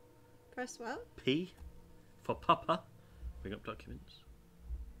 Press what? P for Papa. Bring up documents.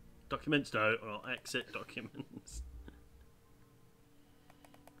 Documents, no. Or exit documents.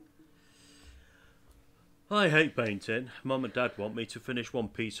 I hate painting. Mum and Dad want me to finish one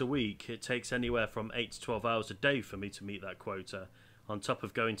piece a week. It takes anywhere from 8 to 12 hours a day for me to meet that quota. On top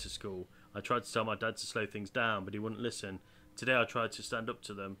of going to school, I tried to tell my dad to slow things down, but he wouldn't listen. Today I tried to stand up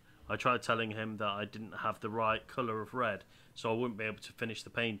to them. I tried telling him that I didn't have the right colour of red, so I wouldn't be able to finish the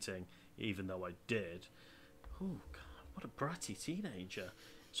painting, even though I did. Oh, God, what a bratty teenager.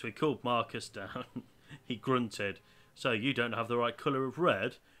 So he called Marcus down. He grunted. So you don't have the right colour of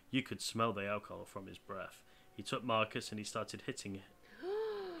red? You could smell the alcohol from his breath. He took Marcus and he started hitting him.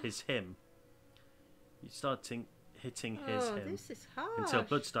 He started hitting him. This is hard. Until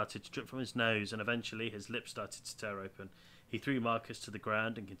blood started to drip from his nose and eventually his lips started to tear open. He threw Marcus to the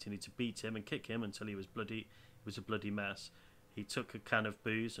ground and continued to beat him and kick him until he was bloody. It was a bloody mess. He took a can of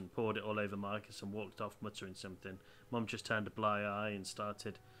booze and poured it all over Marcus and walked off muttering something. Mum just turned a blind eye and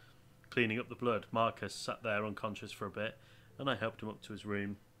started cleaning up the blood. Marcus sat there unconscious for a bit and I helped him up to his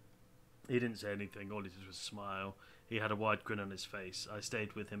room. He didn't say anything, all he did was smile. He had a wide grin on his face. I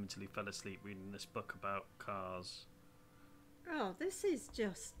stayed with him until he fell asleep reading this book about cars. Oh, this is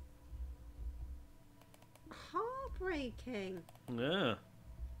just heartbreaking. Yeah.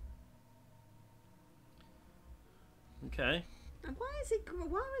 Okay. And why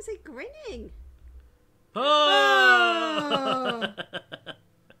was he grinning? Oh!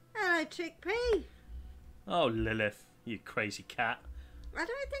 Hello, chickpea. Oh, Lilith, you crazy cat. I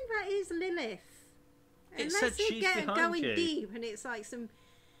don't think that is Lilith. It Unless said you she's get behind going you. deep and it's like some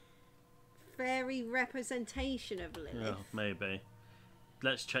fairy representation of Lilith. Oh, maybe.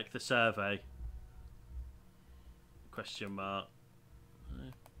 Let's check the survey. Question mark.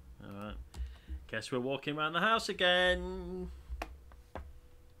 Alright. Guess we're walking around the house again.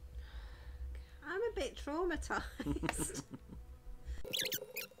 I'm a bit traumatised. Has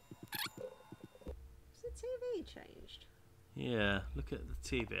the TV changed? Yeah, look at the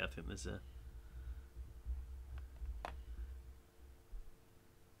TV. I think there's a...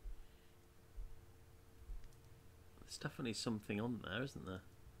 There's definitely something on there, isn't there?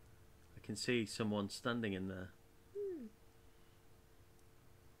 I can see someone standing in there.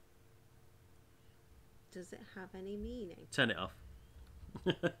 Does it have any meaning? Turn it off.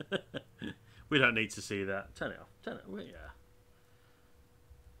 We don't need to see that. Turn it off. Turn it. Well, yeah.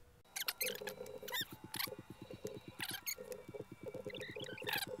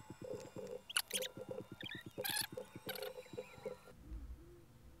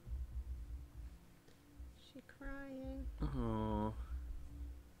 Is she crying? Oh.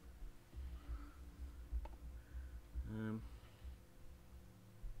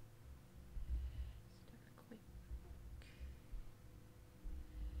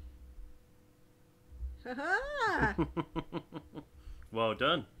 Ha-ha! Well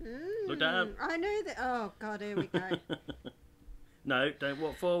done. Look down. I know that. Oh God, here we go. No, don't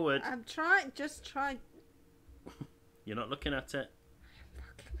walk forward. I'm trying. Just try. You're not looking at it.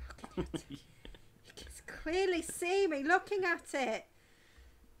 You can clearly see me looking at it.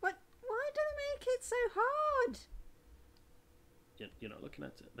 What? Why do they make it so hard? You're not looking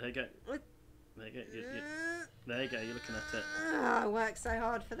at it. There you go. What? There you go. There you go. You're looking at it. I worked so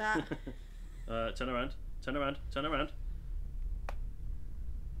hard for that. Turn around. Turn around. Turn around.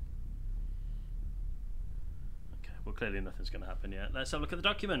 Okay. Well, clearly nothing's going to happen yet. Let's have a look at the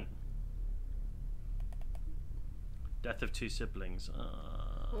document. Death of 2 siblings.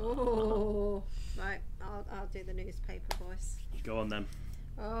 Oh, right. I'll do the newspaper voice. Go on then.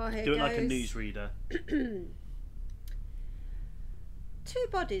 Oh, here Do it goes. like a newsreader. 2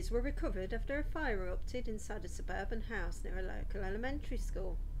 bodies were recovered after a fire erupted inside a suburban house near a local elementary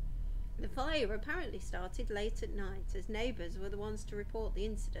school. The fire apparently started late at night, as neighbours were the ones to report the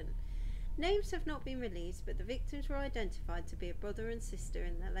incident. Names have not been released, but the victims were identified to be a brother and sister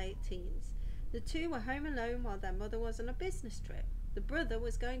in their late teens. The two were home alone while their mother was on a business trip. The brother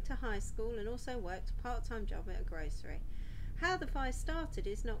was going to high school and also worked a part-time job at a grocery. How the fire started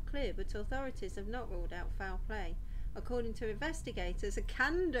is not clear, but authorities have not ruled out foul play. According to investigators, a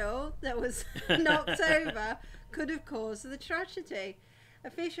candle that was knocked over could have caused the tragedy.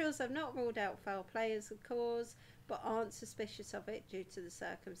 Officials have not ruled out foul play as the cause, but aren't suspicious of it due to the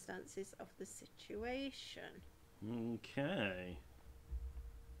circumstances of the situation. Okay.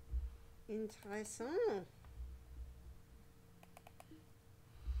 Intéressant.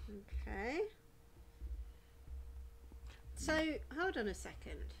 Okay. So, hold on a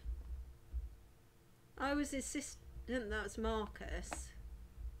second. I was assistant, that's Marcus.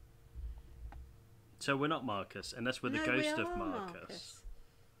 So we're not Marcus, unless we're the No, ghost we of are Marcus.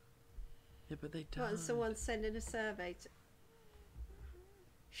 Yeah, but they died. What, and someone's sending a survey to...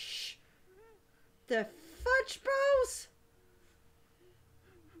 Shh! The fudge balls!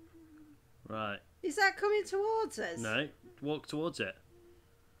 Right. Is that coming towards us? No, walk towards it.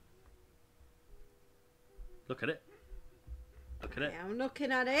 Look at it. Look at it. Yeah, I'm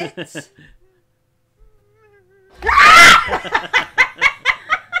looking at it.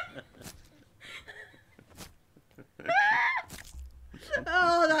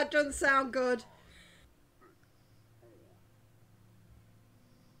 Oh, that doesn't sound good.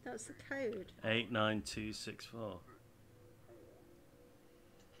 That's the code. 89264.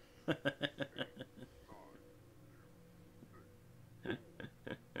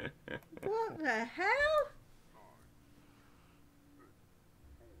 What the hell?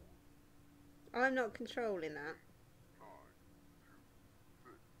 I'm not controlling that.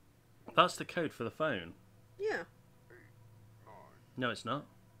 That's the code for the phone. Yeah. No, it's not.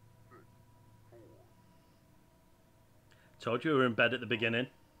 Told you we were in bed at the beginning.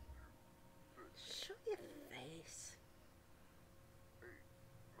 Shut your face.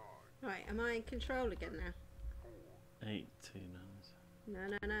 Right, am I in control again now? 829.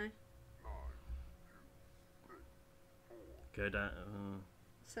 No. Go down.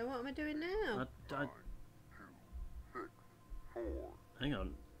 So what am I doing now? Hang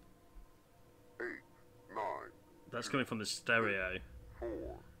on. That's coming from the stereo. 4,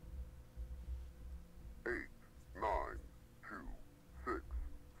 8, 9, 2, 6,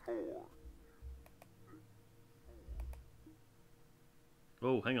 4.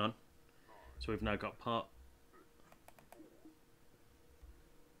 Oh, hang on. So we've now got part.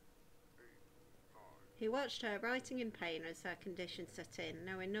 He watched her, writing in pain as her condition set in,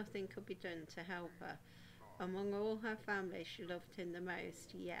 knowing nothing could be done to help her. Among all her family, she loved him the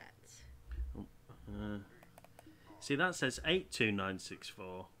most, yet. See, that says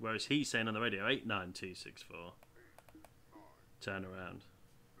 82964, whereas he's saying on the radio 89264. Turn around.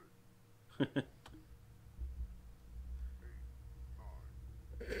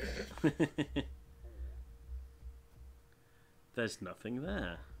 There's nothing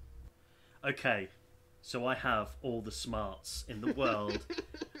there. Okay, so I have all the smarts in the world,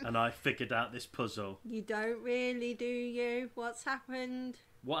 and I figured out this puzzle. You don't really, do you? What's happened?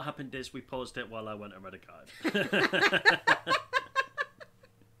 What happened is we paused it while I went and read a card.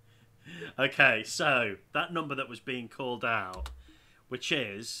 Okay, so that number that was being called out, which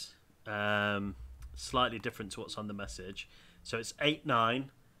is slightly different to what's on the message. So it's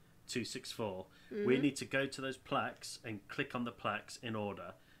 89264. We need to go to those plaques and click on the plaques in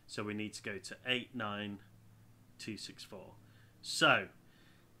order. So we need to go to 89264. So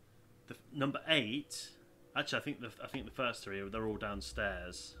the number 8. Actually, I think the first three they're all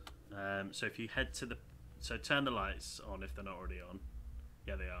downstairs. So if you head to turn the lights on if they're not already on.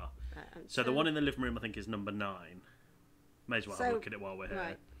 Yeah, they are. So the one in the living room I think is number 9. May as well have a look at it while we're here.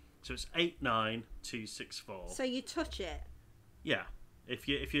 Right. So it's 89264. So you touch it. Yeah. If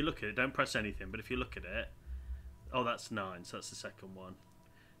you look at it, don't press anything. But if you look at it, oh, that's 9. So that's the second one.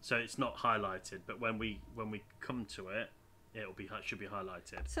 So it's not highlighted. But when we come to it, should be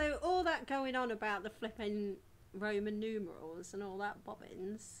highlighted. So all that going on about the flipping Roman numerals and all that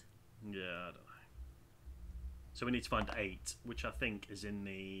bobbins. Yeah, I don't know. So we need to find 8, which I think is in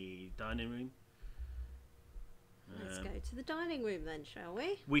the dining room. Let's go to the dining room then, shall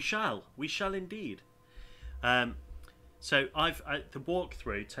we? We shall indeed. So the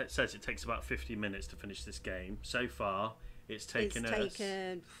walkthrough says it takes about 50 minutes to finish this game. So far, it's taken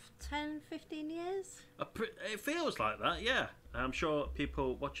 10, 15 years? It feels like that, yeah. I'm sure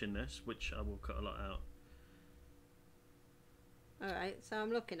people watching this, which I will cut a lot out. Alright, so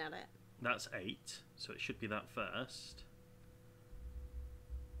I'm looking at it. That's 8, so it should be that first.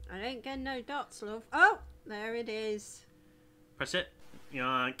 I don't get no dots, love. Oh, there it is. Press it.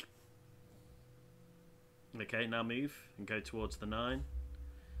 Yank. Okay, now move and go towards the 9.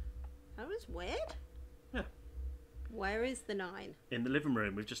 That was weird. Yeah. Where is the 9? In the living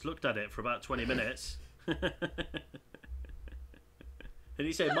room. We've just looked at it for about 20 minutes. And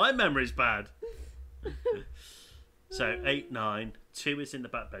you say, my memory's bad. So, 8, 9. 2 is in the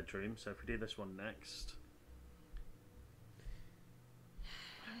back bedroom. So, if we do this one next.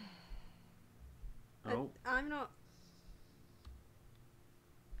 Oh. I'm not...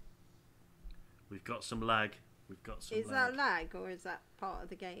 We've got some lag. We've got some Is that lag or is that part of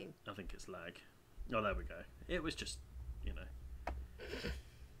the game? I think it's lag. Oh, there we go. It was just, you know.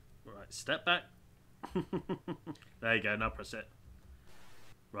 Right, step back. There you go, now press it.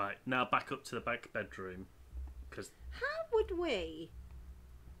 Right, now back up to the back bedroom. Cause How would we,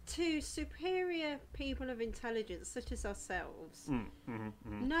 to superior people of intelligence such as ourselves,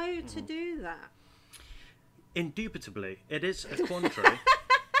 know to do that? indubitably, it is a quandary.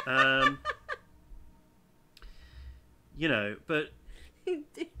 You know, but...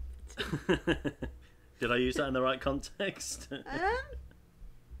 Did I use that in the right context? I'm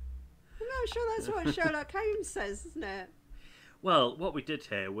not sure that's what Sherlock Holmes says, isn't it? Well, what we did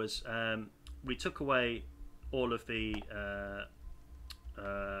here was we took away all of the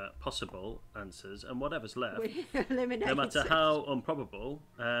possible answers, and whatever's left, We eliminated no matter how improbable,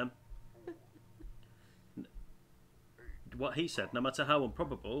 what he said, no matter how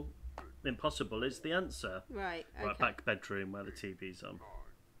improbable, impossible is the answer. Right, okay. Right, back bedroom where the TV's on.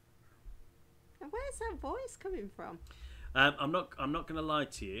 And where's that voice coming from? I'm not going to lie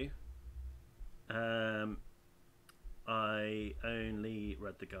to you. I only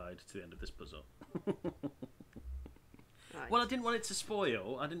read the guide to the end of this puzzle. Right. Well, I didn't want it to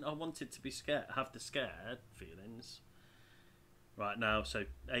spoil. I wanted to be scared, have the scared feelings. Right now, so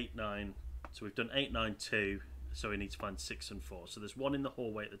 8, 9. So we've done 8, 9, 2. So we need to find 6 and 4. So there's one in the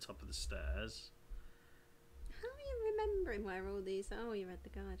hallway at the top of the stairs. How are you remembering where all these are? Oh, you read the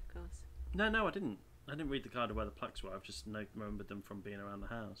guide, of course. No, I didn't. I didn't read the guide of where the plaques were. I've just remembered them from being around the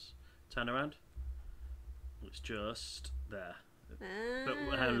house. Turn around. It's just there.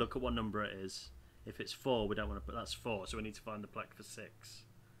 But look at what number it is. If it's 4, we don't want to put... That's 4, so we need to find the plaque for 6.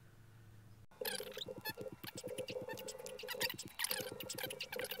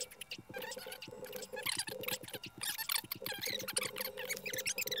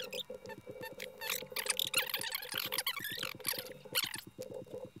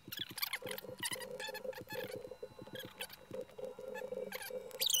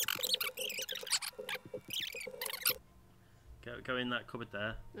 Go in that cupboard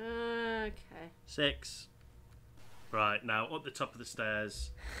there. Okay. 6. Right, now up the top of the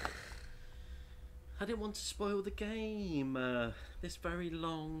stairs. I didn't want to spoil the game. This very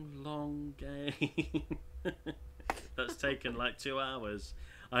long game. That's taken like 2 hours.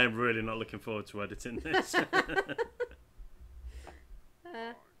 I am really not looking forward to editing this.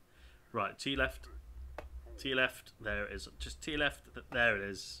 Right, to your left. To your left. There it is. Just to your left. There it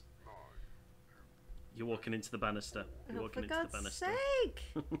is. You're walking into the banister. You're walking into the banister. For God's sake!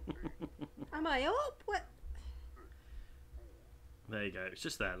 Am I up? What? There you go. It's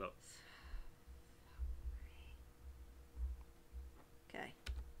just there, look. Okay.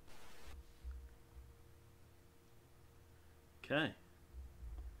 Okay.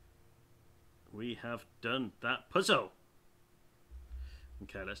 We have done that puzzle.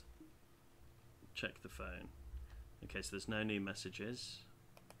 Okay, let's check the phone. Okay, so there's no new messages.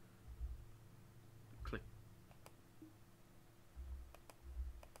 Click.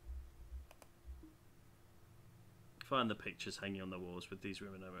 Find the pictures hanging on the walls with these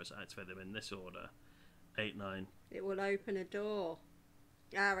room numbers. Activate them in this order. 8, 9. It will open a door.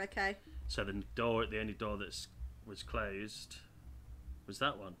 Ah, okay. So the only door that was closed was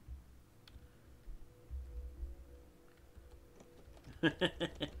that one.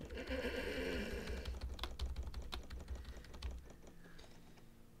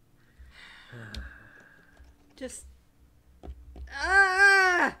 Just...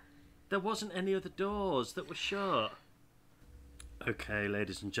 Ah! There wasn't any other doors that were shut. Okay,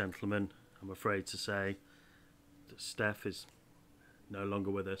 ladies and gentlemen, I'm afraid to say that Steph is no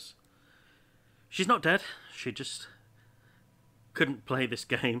longer with us. She's not dead. She just couldn't play this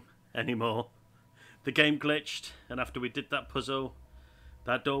game anymore. The game glitched, and after we did that puzzle,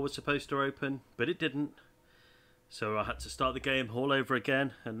 that door was supposed to open, but it didn't. So I had to start the game all over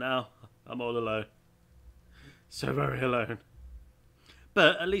again, and now I'm all alone. So very alone.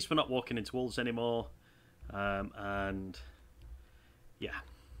 But at least we're not walking into walls anymore. And yeah.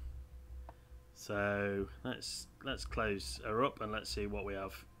 So let's close her up and let's see what we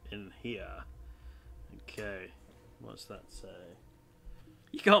have in here. Okay. What's that say?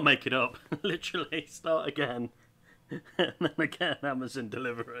 You can't make it up. Literally, start again. And then again, Amazon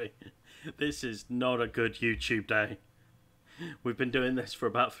delivery. This is not a good YouTube day. We've been doing this for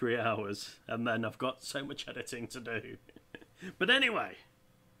about 3 hours, and then I've got so much editing to do. But anyway,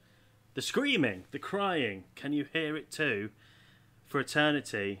 the screaming, the crying, can you hear it too? For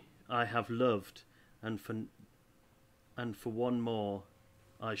eternity I have loved, and for one more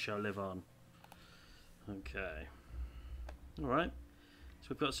I shall live on. Okay. Alright. So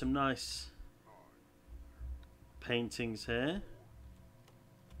we've got some nice paintings here.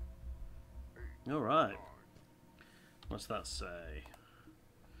 Alright. What's that say?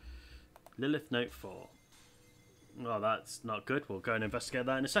 Lilith Note 4. Oh, that's not good. We'll go and investigate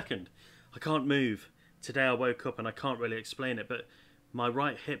that in a second. I can't move. Today I woke up and I can't really explain it, but my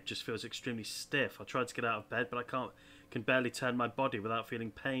right hip just feels extremely stiff. I tried to get out of bed, but I can barely turn my body without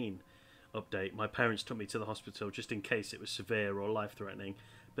feeling pain. Update. My parents took me to the hospital just in case it was severe or life-threatening,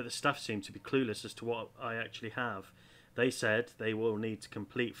 but the staff seem to be clueless as to what I actually have. They said they will need to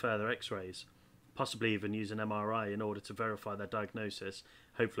complete further x-rays, possibly even use an MRI in order to verify their diagnosis.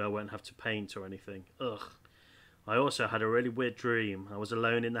 Hopefully I won't have to paint or anything. Ugh. I also had a really weird dream. I was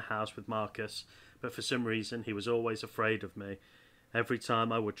alone in the house with Marcus, but for some reason he was always afraid of me. Every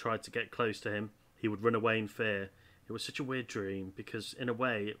time I would try to get close to him, he would run away in fear. It was such a weird dream because in a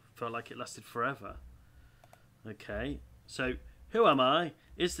way it felt like it lasted forever. Okay, so who am I?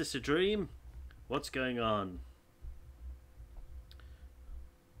 Is this a dream? What's going on?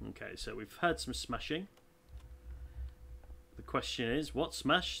 Okay, so we've heard some smashing. The question is, what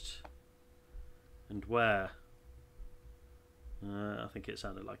smashed? And where? I think it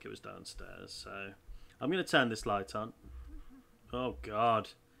sounded like it was downstairs, so I'm going to turn this light on. Oh God,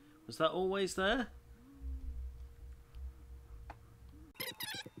 was that always there?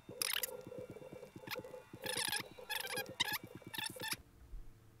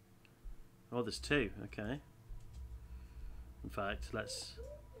 Oh, there's two. Okay. In fact, let's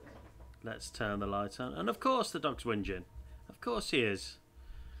turn the light on. And of course the dog's whinging. Of course he is.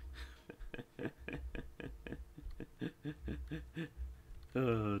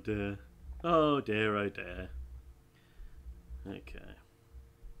 Oh dear. Oh dear, oh dear. Okay.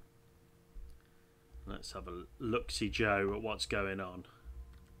 Let's have a look-see Joe at what's going on.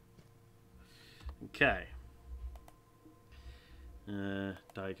 Okay.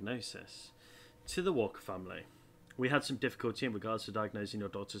 Diagnosis. To the Walker family. We had some difficulty in regards to diagnosing your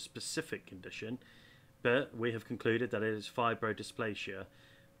daughter's specific condition, but we have concluded that it is fibrodysplasia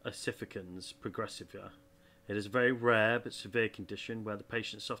ossificans progressiva. It is a very rare but severe condition where the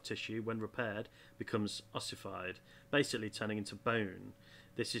patient's soft tissue, when repaired, becomes ossified, basically turning into bone.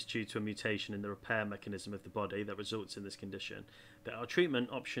 This is due to a mutation in the repair mechanism of the body that results in this condition. There are treatment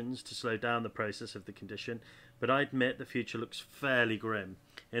options to slow down the process of the condition, but I admit the future looks fairly grim.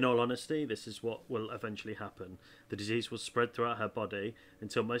 In all honesty, this is what will eventually happen. The disease will spread throughout her body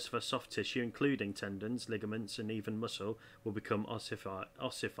until most of her soft tissue, including tendons, ligaments and even muscle, will become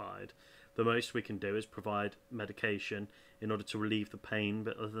ossified. The most we can do is provide medication in order to relieve the pain,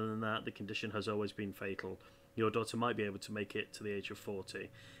 but other than that, the condition has always been fatal. Your daughter might be able to make it to the age of 40.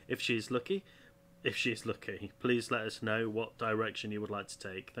 If she is lucky, please let us know what direction you would like to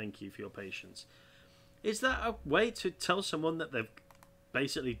take. Thank you for your patience. Is that a way to tell someone that they're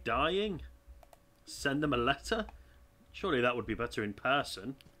basically dying? Send them a letter? Surely that would be better in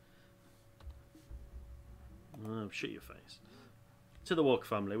person. Oh, shut your face. To the Walker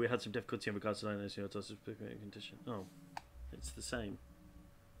family, we had some difficulty in regards to diagnosing your daughter's condition. Oh, it's the same.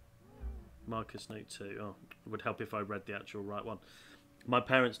 Marcus Note 2. Oh, it would help if I read the actual right one. My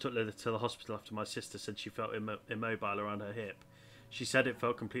parents took Lilith to the hospital after my sister said she felt immobile around her hip. She said it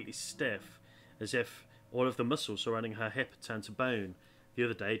felt completely stiff, as if all of the muscles surrounding her hip had turned to bone. The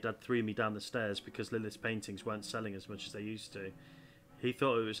other day, Dad threw me down the stairs because Lilith's paintings weren't selling as much as they used to. He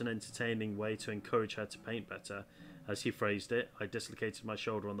thought it was an entertaining way to encourage her to paint better. As he phrased it, I dislocated my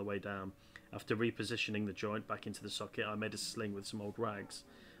shoulder on the way down. After repositioning the joint back into the socket, I made a sling with some old rags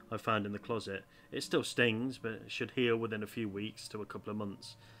I found in the closet. It still stings, but it should heal within a few weeks to a couple of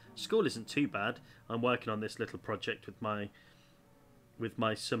months. School isn't too bad. I'm working on this little project with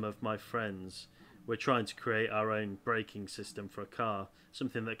some of my friends. We're trying to create our own braking system for a car,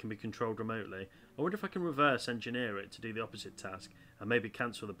 something that can be controlled remotely. I wonder if I can reverse engineer it to do the opposite task and maybe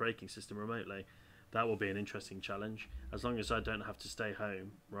cancel the braking system remotely. That will be an interesting challenge, as long as I don't have to stay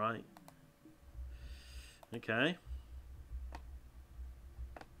home, right? Okay.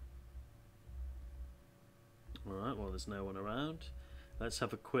 Alright, well there's no one around. Let's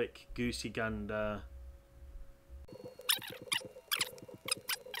have a quick goosey gander.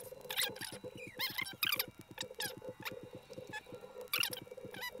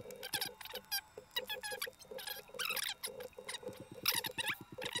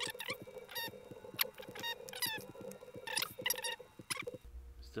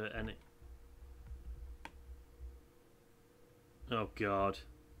 after any... Oh god.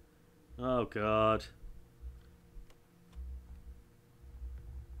 Oh god.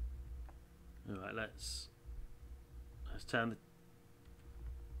 Alright, let's turn the...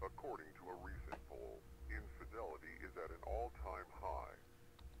 According to a recent poll, infidelity is at an all-time high.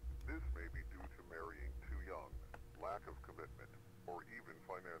 This may be due to marrying too young, lack of commitment, or even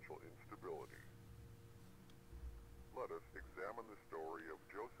financial instability. Let us examine the story of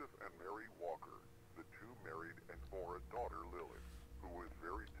Joseph and Mary Walker. The two married and bore a daughter, Lilith, who was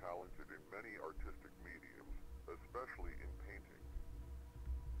very talented in many artistic mediums, especially in painting.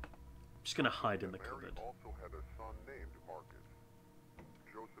 I'm just gonna hide in the cupboard. Mary also had a son named Marcus.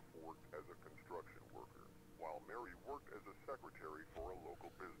 Joseph worked as a construction worker, while Mary worked as a secretary for a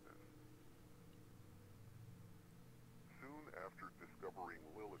local business. Soon after discovering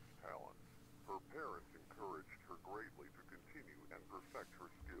Lilith's talents, her parents encouraged her greatly to continue and perfect her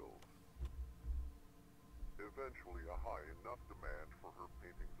skills. Eventually, a high enough demand for her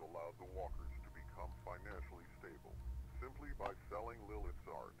paintings allowed the Walkers to become financially stable, simply by selling Lilith's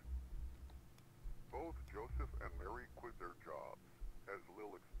art. Both Joseph and Mary quit their jobs, as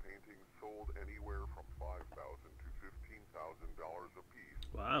Lilith's paintings sold anywhere from $5,000 to $15,000 apiece,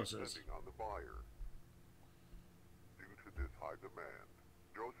 Wowzers. depending on the buyer. Due to this high demand,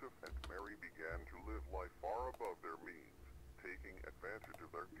 Joseph and Mary began to live life far above their means, taking advantage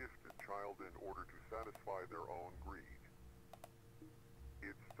of their gifted child in order to satisfy their own greed.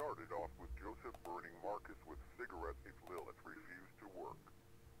 It started off with Joseph burning Marcus with cigarettes if Lilith refused to work.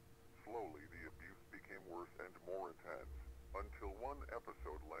 Slowly, the abuse became worse and more intense, until one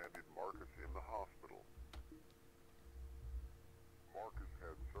episode landed Marcus in the hospital. Marcus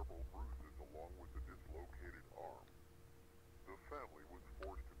had several bruises along with a dislocated arm. The family was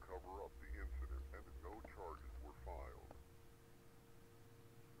forced to cover up the incident and no charges were filed.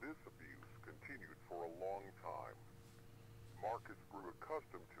 This abuse continued for a long time. Marcus grew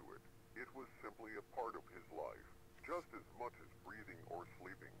accustomed to it. It was simply a part of his life, just as much as breathing or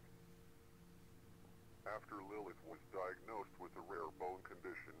sleeping. After Lilith was diagnosed with a rare bone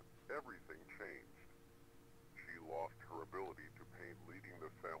condition, everything changed. She lost her ability to paint, leading the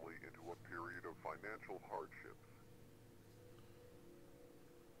family into a period of financial hardships.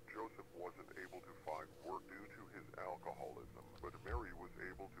 Joseph wasn't able to find work due to his alcoholism, but Mary was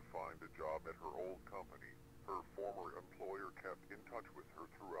able to find a job at her old company. Her former employer kept in touch with her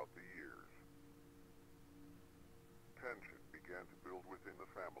throughout the years. Tension began to build within the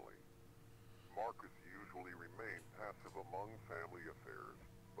family. Marcus usually remained passive among family affairs,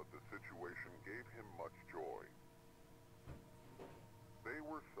 but the situation gave him much joy. They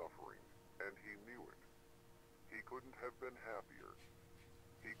were suffering, and he knew it. He couldn't have been happier.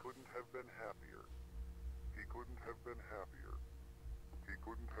 He couldn't have been happier. He couldn't have been happier. He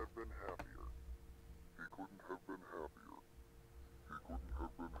couldn't have been happier. He couldn't have been happier. He couldn't have been happier. He couldn't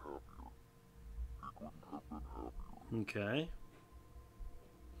have been happier. Okay.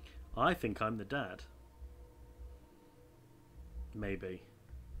 I think I'm the dad. Maybe.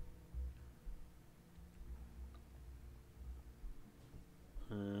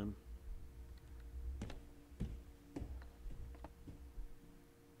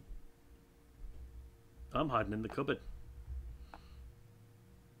 I'm hiding in the cupboard.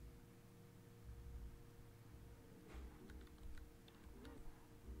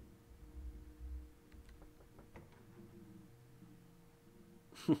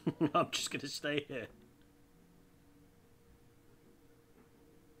 I'm just going to stay here.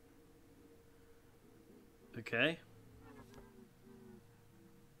 Okay.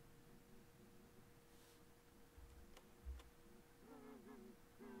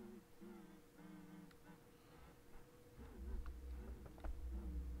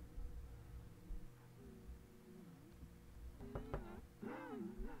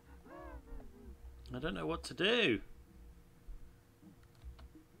 I don't know what to do.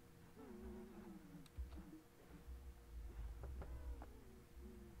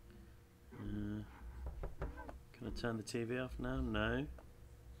 Can I turn the TV off now? No.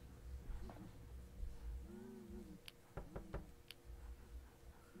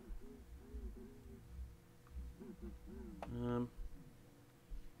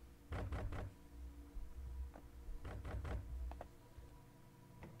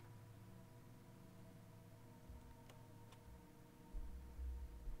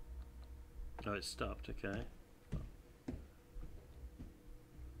 Oh, it stopped, okay.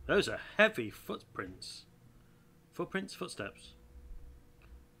 Those are heavy footprints. Footprints, footsteps.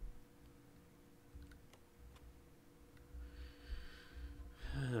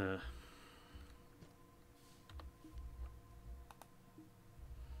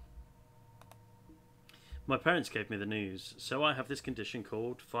 My parents gave me the news. So I have this condition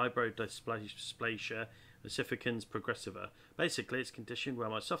called fibrodysplasia ossificans progressiva. Basically, it's a condition where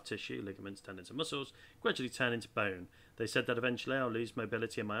my soft tissue, ligaments, tendons and muscles gradually turn into bone. They said that eventually I'll lose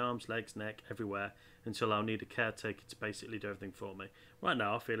mobility in my arms, legs, neck, everywhere, until I'll need a caretaker to basically do everything for me. Right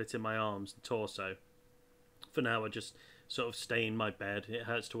now I feel it in my arms and torso. For now I just sort of stay in my bed. It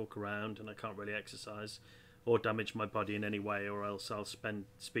hurts to walk around and I can't really exercise or damage my body in any way, or else I'll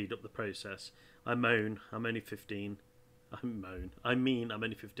speed up the process. I moan. I'm only 15. I mean I'm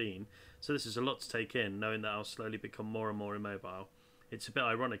only 15, so this is a lot to take in, knowing that I'll slowly become more and more immobile. It's a bit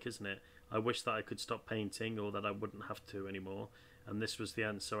ironic, isn't it? I wish that I could stop painting, or that I wouldn't have to anymore, and this was the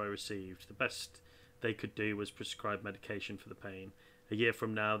answer I received. The best they could do was prescribe medication for the pain. A year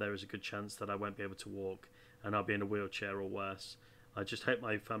from now there is a good chance that I won't be able to walk, and I'll be in a wheelchair or worse. I just hope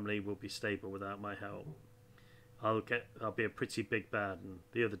my family will be stable without my help. I'll be a pretty big burden.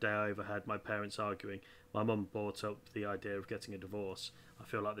 The other day I overheard my parents arguing. My mum brought up the idea of getting a divorce. I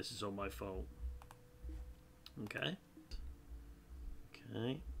feel like this is all my fault. Okay.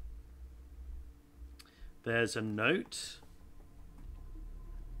 There's a note.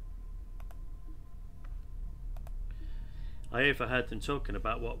 I overheard them talking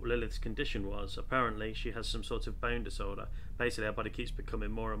about what Lilith's condition was. Apparently she has some sort of bone disorder. Basically her body keeps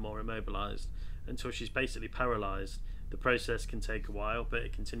becoming more and more immobilised until she's basically paralysed. The process can take a while, but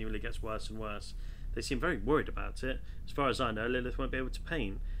it continually gets worse and worse. They seem very worried about it. As far as I know, Lilith won't be able to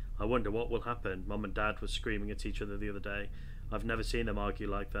paint. I wonder what will happen. Mum and Dad were screaming at each other the other day. I've never seen them argue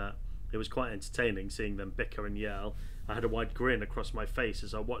like that. It was quite entertaining seeing them bicker and yell. I had a wide grin across my face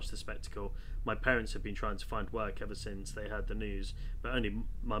as I watched the spectacle. My parents have been trying to find work ever since they heard the news, but only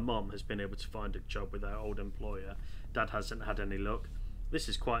my mum has been able to find a job with our old employer. Dad hasn't had any luck. This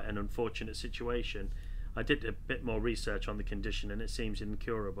is quite an unfortunate situation. I did a bit more research on the condition and it seems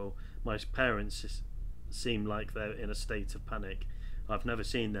incurable. My parents seem like they're in a state of panic. I've never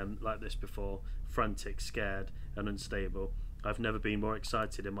seen them like this before, frantic, scared and unstable. I've never been more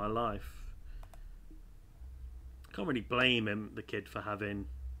excited in my life. Can't really blame him, the kid, for having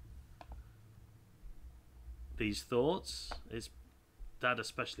these thoughts. His dad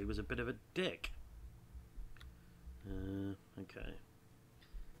especially was a bit of a dick. Okay.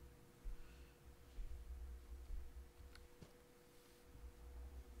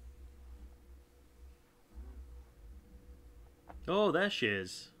 Oh, there she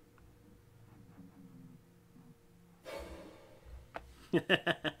is.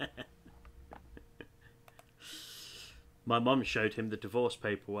 My mum showed him the divorce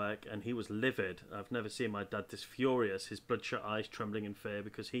paperwork and he was livid. I've never seen my dad this furious, his bloodshot eyes trembling in fear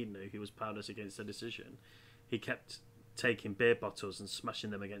because he knew he was powerless against the decision. He kept taking beer bottles and smashing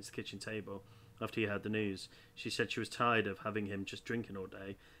them against the kitchen table. After he heard the news, she said she was tired of having him just drinking all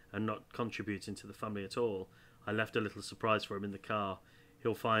day and not contributing to the family at all. I left a little surprise for him in the car.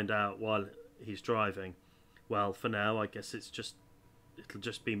 He'll find out while he's driving. Well, for now, I guess it'll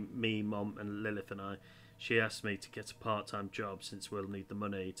just be me, Mum and Lilith and I. She asked me to get a part-time job since we'll need the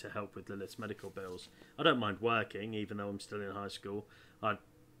money to help with Lilith's medical bills. I don't mind working, even though I'm still in high school. I'll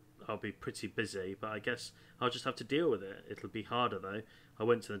be pretty busy, but I guess I'll just have to deal with it. It'll be harder though. I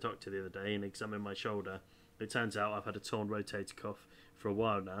went to the doctor the other day and examined my shoulder. It turns out I've had a torn rotator cuff for a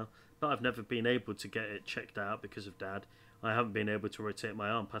while now, but I've never been able to get it checked out because of Dad. I haven't been able to rotate my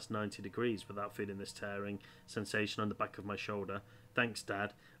arm past 90 degrees without feeling this tearing sensation on the back of my shoulder. Thanks,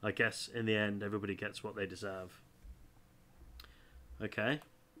 Dad. I guess in the end everybody gets what they deserve. Okay.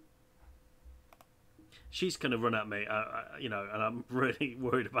 She's going to run at me, and I'm really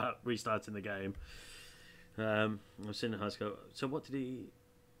worried about restarting the game. I was in high school. So what did he...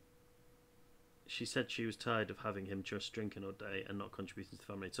 She said she was tired of having him just drinking all day and not contributing to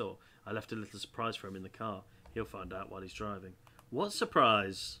the family at all. I left a little surprise for him in the car. He'll find out while he's driving. What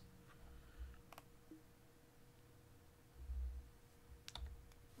surprise?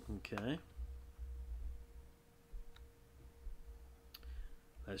 Okay.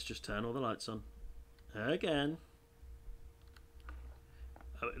 Let's just turn all the lights on. Again.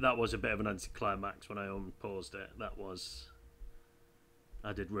 That was a bit of an anticlimax when I unpaused it. That was...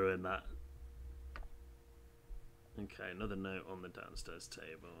 I did ruin that. Okay, another note on the downstairs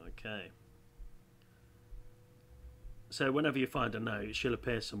table. Okay. So whenever you find a note, she'll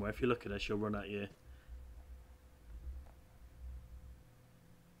appear somewhere. If you look at her, she'll run at you.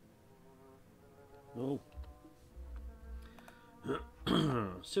 Oh.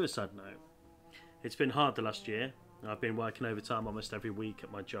 Suicide note. It's been hard the last year. I've been working overtime almost every week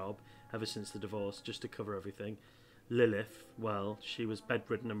at my job ever since the divorce, just to cover everything. Lilith, well, she was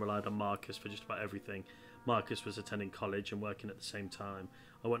bedridden and relied on Marcus for just about everything. Marcus was attending college and working at the same time.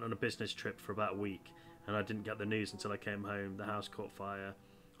 I went on a business trip for about a week. and I didn't get the news until I came home. The house caught fire.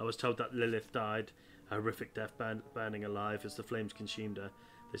 I was told that Lilith died, a horrific death, burning alive as the flames consumed her.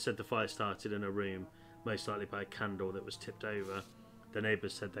 They said the fire started in her room, most likely by a candle that was tipped over. The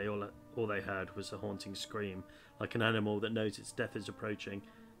neighbours said all they heard was a haunting scream, like an animal that knows its death is approaching.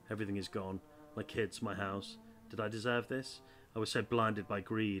 Everything is gone. My kids, my house. Did I deserve this? I was so blinded by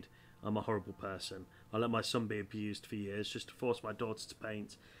greed. I'm a horrible person. I let my son be abused for years just to force my daughter to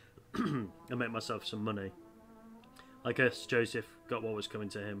paint and make myself some money. I guess Joseph got what was coming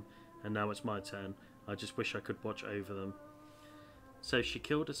to him, and now it's my turn. I just wish I could watch over them. So she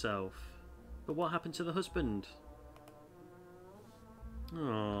killed herself. But what happened to the husband?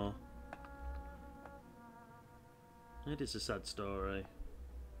 Oh, it is a sad story.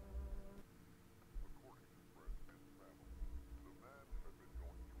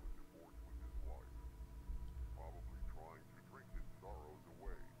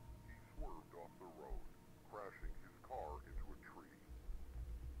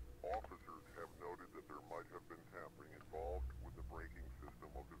 Officers have noted that there might have been tampering involved with the braking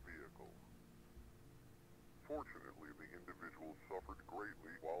system of the vehicle. Fortunately, the individual suffered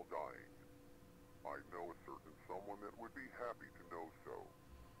greatly while dying. I know a certain someone that would be happy to know so.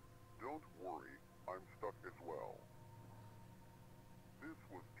 Don't worry, I'm stuck as well. This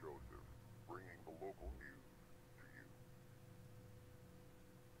was Joseph, bringing the local news to you.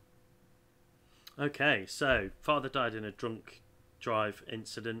 Okay, so father died in a drunk drive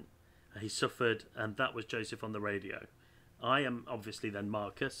incident. He suffered, and that was Joseph on the radio. I am obviously then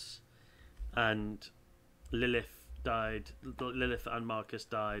Marcus, and Lilith and Marcus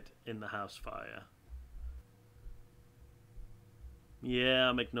died in the house fire. Yeah,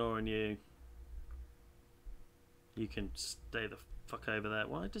 I'm ignoring you. You can stay the fuck over there.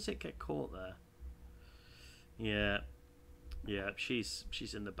 Why does it get caught there? Yeah, she's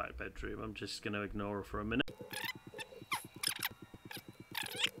in the back bedroom. I'm just going to ignore her for a minute.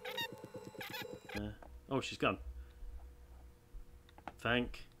 Oh, she's gone.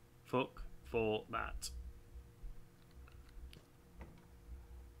 Thank fuck for that.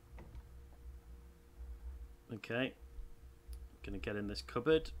 Okay. Gonna get in this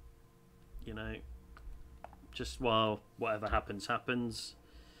cupboard. You know, just while whatever happens, happens.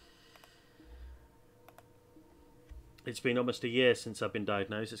 It's been almost a year since I've been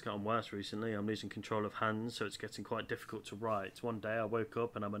diagnosed. It's gotten worse recently. I'm losing control of hands, so it's getting quite difficult to write. One day I woke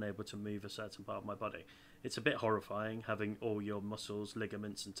up and I'm unable to move a certain part of my body. It's a bit horrifying, having all your muscles,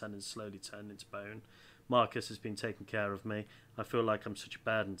 ligaments and tendons slowly turn into bone. Marcus has been taking care of me. I feel like I'm such a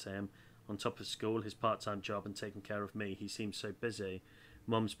burden to him. On top of school, his part-time job and taking care of me, he seems so busy.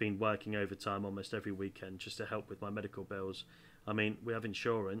 Mum's been working overtime almost every weekend just to help with my medical bills. I mean, we have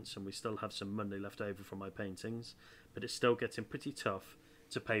insurance and we still have some money left over from my paintings, but it's still getting pretty tough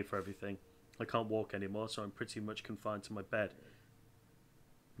to pay for everything. I can't walk anymore, so I'm pretty much confined to my bed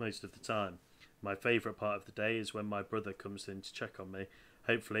most of the time. My favourite part of the day is when my brother comes in to check on me.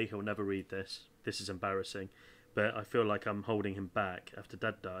 Hopefully he'll never read this. This is embarrassing, but I feel like I'm holding him back. After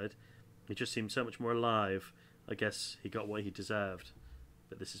Dad died, he just seemed so much more alive. I guess he got what he deserved,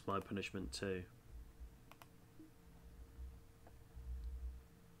 but this is my punishment too.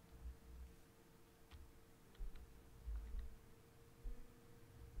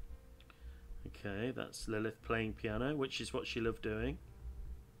 Okay, that's Lilith playing piano, which is what she loved doing.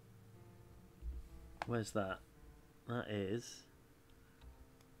 Where's that? That is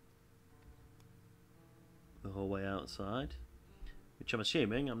the hallway outside, which I'm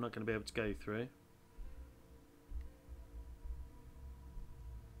assuming I'm not going to be able to go through.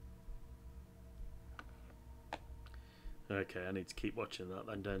 Okay, I need to keep watching that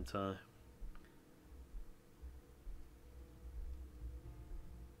then, don't I?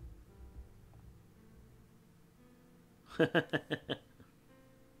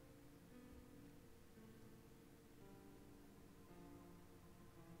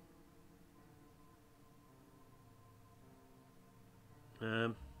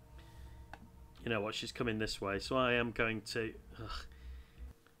 You know what? She's coming this way, so I am going to. Ugh.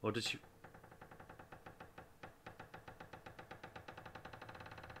 Or does she?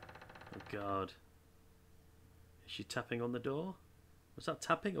 Oh God! Is she tapping on the door? Was that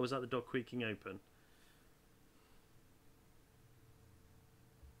tapping, or was that the door creaking open?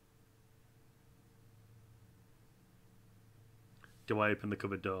 Do I open the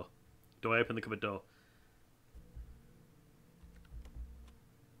cupboard door? Do I open the cupboard door?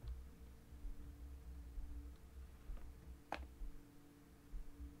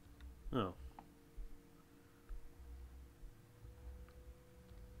 Oh.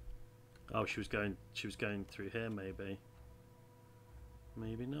 Oh, she was going through here maybe.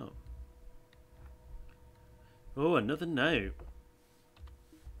 Maybe not. Oh, another note.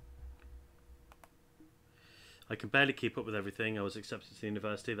 I can barely keep up with everything. I was accepted to the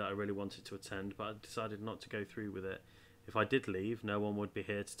university that I really wanted to attend, but I decided not to go through with it. If I did leave, no one would be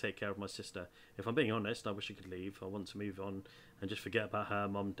here to take care of my sister. If I'm being honest, I wish I could leave. I want to move on and just forget about her,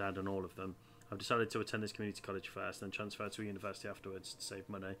 mum, dad and all of them. I've decided to attend this community college first, then transfer to a university afterwards to save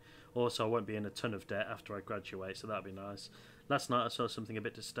money. Also, I won't be in a ton of debt after I graduate, so that'd be nice. Last night I saw something a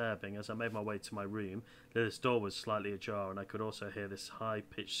bit disturbing. As I made my way to my room, this door was slightly ajar and I could also hear this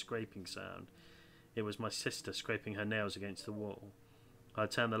high-pitched scraping sound. It was my sister scraping her nails against the wall. I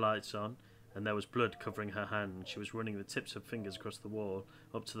turned the lights on, and there was blood covering her hand. She was running the tips of fingers across the wall,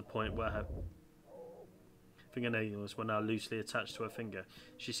 up to the point where her fingernails were now loosely attached to her finger.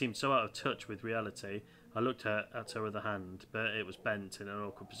 She seemed so out of touch with reality. I looked at her other hand, but it was bent in an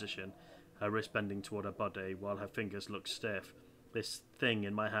awkward position, her wrist bending toward her body, while her fingers looked stiff. This thing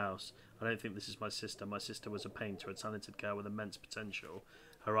in my house. I don't think this is my sister. My sister was a painter, a talented girl with immense potential.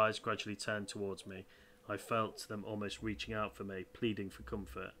 Her eyes gradually turned towards me. I felt them almost reaching out for me, pleading for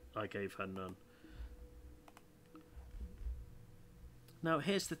comfort. I gave her none. Now,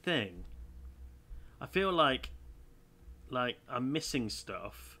 here's the thing. I feel like I'm missing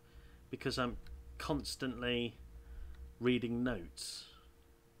stuff because I'm constantly reading notes.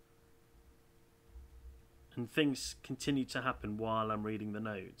 And things continue to happen while I'm reading the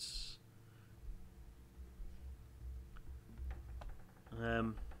notes.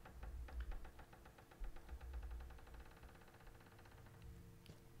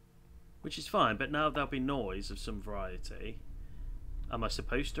 Which is fine, but now there'll be noise of some variety. Am I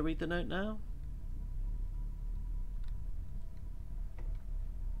supposed to read the note now?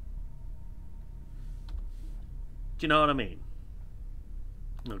 Do you know what I mean?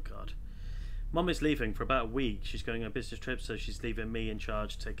 Oh God. Mum is leaving for about a week. She's going on a business trip, so she's leaving me in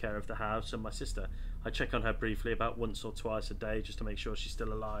charge to take care of the house and my sister. I check on her briefly about once or twice a day just to make sure she's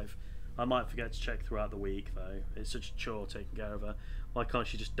still alive. I might forget to check throughout the week, though. It's such a chore taking care of her. Why can't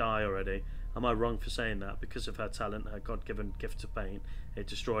she just die already? Am I wrong for saying that? Because of her talent, her God-given gift of pain, it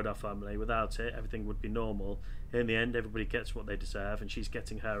destroyed our family. Without it, everything would be normal. In the end, everybody gets what they deserve, and she's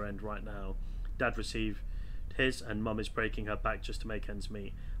getting her end right now. Dad received his, and Mum is breaking her back just to make ends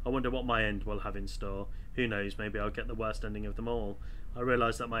meet. I wonder what my end will have in store. Who knows, maybe I'll get the worst ending of them all. I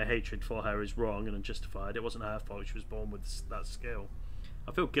realise that my hatred for her is wrong and unjustified. It wasn't her fault, she was born with that skill.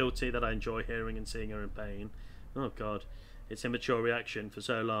 I feel guilty that I enjoy hearing and seeing her in pain. Oh God, it's immature reaction. For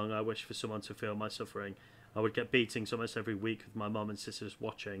so long I wished for someone to feel my suffering. I would get beatings almost every week with my mum and sisters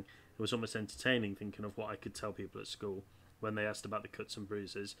watching. It was almost entertaining thinking of what I could tell people at school when they asked about the cuts and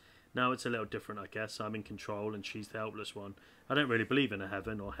bruises. Now it's a little different, I guess. I'm in control and she's the helpless one. I don't really believe in a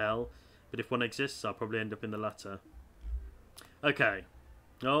heaven or hell, but if one exists, I'll probably end up in the latter. Okay.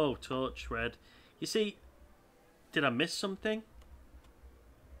 Oh, torch, red. You see, did I miss something?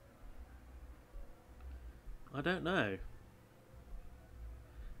 I don't know.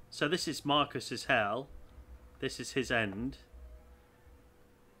 So this is Marcus's hell. This is his end.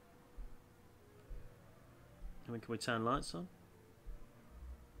 I mean, can we turn lights on?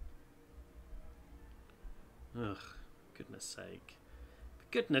 Ugh, goodness sake. For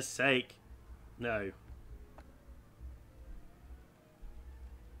goodness sake. No.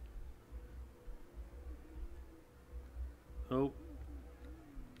 Oh.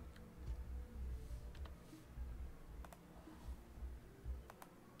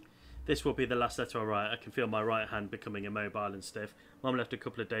 This will be the last letter I write. I can feel my right hand becoming immobile and stiff. Mum left a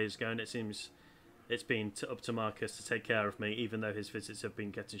couple of days ago and it seems it's been up to Marcus to take care of me, even though his visits have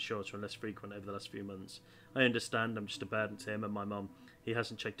been getting shorter and less frequent over the last few months. I understand, I'm just a burden to him and my mum. He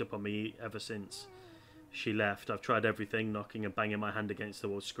hasn't checked up on me ever since she left. I've tried everything, knocking and banging my hand against the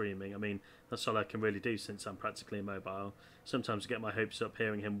wall, screaming. I mean, that's all I can really do since I'm practically immobile. Sometimes I get my hopes up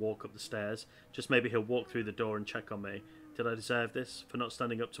hearing him walk up the stairs. Just maybe he'll walk through the door and check on me. Did I deserve this? For not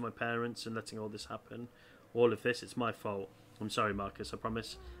standing up to my parents and letting all this happen? All of this, it's my fault. I'm sorry, Marcus, I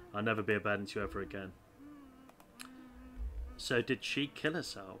promise I'll never be a burden to you ever again. So did she kill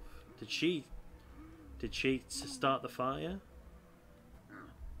herself? Did she start the fire?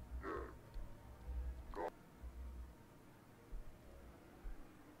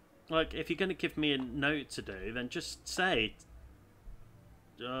 Like, if you're going to give me a note to do, then just say...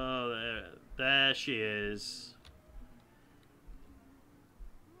 Oh, there she is.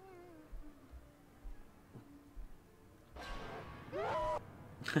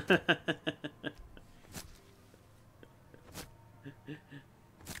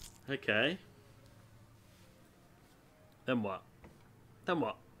 Okay. Then what? Then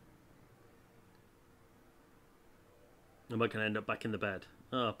what? Am I going to end up back in the bed?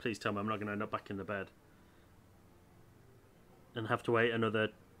 Oh, please tell me I'm not going to end up back in the bed. and have to wait another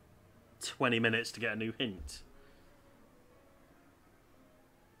 20 minutes to get a new hint.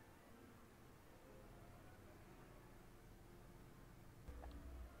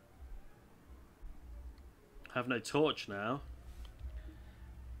 Have no torch now.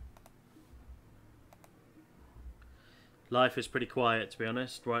 Life is pretty quiet, to be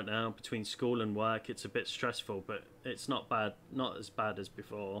honest, right now. Between school and work, it's a bit stressful, but it's not bad, not as bad as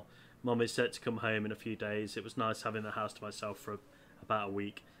before. Mum is set to come home in a few days. It was nice having the house to myself for about a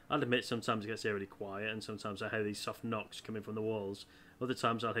week. I'll admit sometimes it gets eerily quiet, and sometimes I hear these soft knocks coming from the walls. Other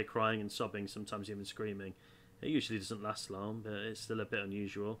times I'll hear crying and sobbing, sometimes even screaming. It usually doesn't last long, but it's still a bit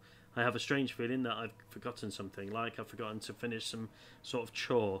unusual. I have a strange feeling that I've forgotten something, like I've forgotten to finish some sort of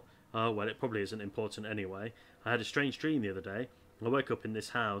chore. Oh, well, it probably isn't important anyway. I had a strange dream the other day. I woke up in this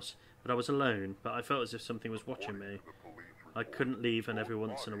house, but I was alone, but I felt as if something was watching me. I couldn't leave, and every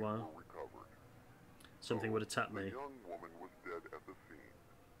once in a while, something would attack me. The young woman was dead at the scene.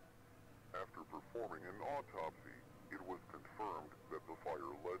 After performing an autopsy, it was confirmed that the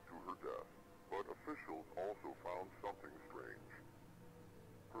fire led to her death, but officials also found something strange.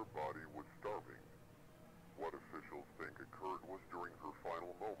 Her body was starving. What officials think occurred was during her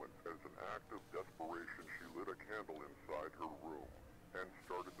final moments. As an act of desperation, she lit a candle inside her room and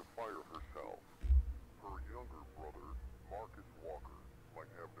started the fire herself. Her younger brother, Marcus Walker,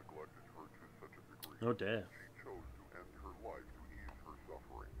 might have neglected her to such a degree. Oh dear. She chose to end her life to ease her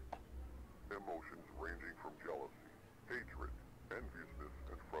suffering. Emotions ranging from jealousy, hatred, enviousness,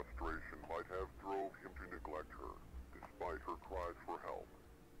 and frustration might have drove him to neglect her, despite her cries for help.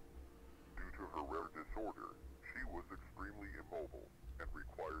 Due to her rare disorder, she was extremely immobile and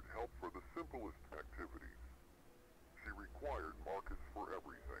required help for the simplest activities. She required Marcus for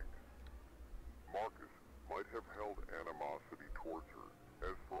everything. Marcus might have held animosity towards her,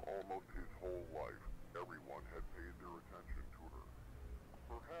 as for almost his whole life, everyone had paid their attention to her.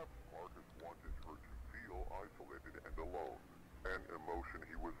 Perhaps Marcus wanted her to feel isolated and alone, an emotion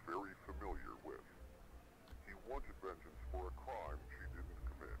he was very familiar with. He wanted vengeance for a crime she didn't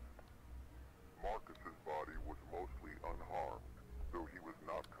commit. Marcus's body was mostly unharmed, though he was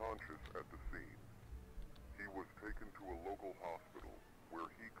not conscious at the scene. He was taken to a local hospital, where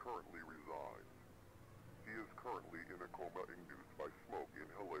he currently resides. He is currently in a coma induced by smoke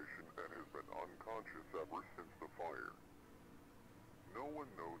inhalation and has been unconscious ever since the fire. No one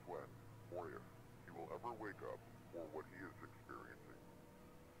knows when, or if, he will ever wake up, or what he is experiencing.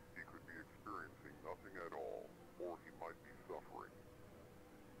 He could be experiencing nothing at all, or he might be suffering.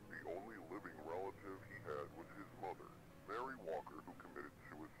 The only living relative he had was his mother, Mary Walker, who committed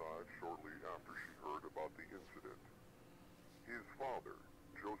suicide shortly after she heard about the incident. His father,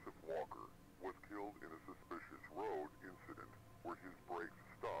 Joseph Walker, was killed in a suspicious road incident where his brakes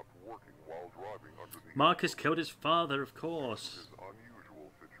stopped working while driving under the Marcus killed his father, of course. This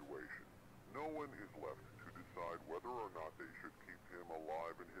unusual situation. No one is left to decide whether or not they should keep him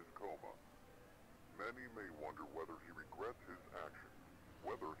alive in his coma. Many may wonder whether he regrets his actions,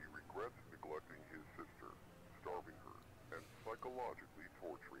 whether he regrets neglecting his sister, starving her, and psychologically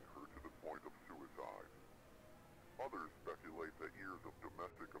torturing her to the point of suicide. Others speculate that years of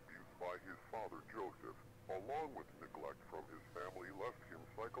domestic abuse by his father Joseph, along with neglect from his family, left him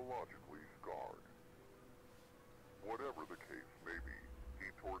psychologically scarred. Whatever the case may be,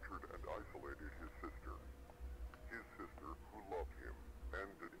 he tortured and isolated his sister. His sister, who loved him, and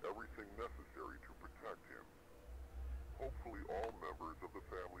did everything necessary to protect him. Hopefully all members of the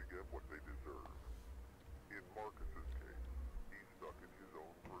family get what they deserve. In Marcus's case, he's stuck in his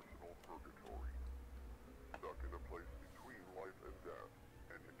own personal purgatory. Stuck in a place between life and death,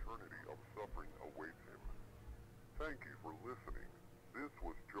 an eternity of suffering awaits him. Thank you for listening. This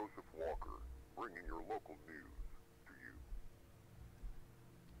was Joseph Walker, bringing your local news to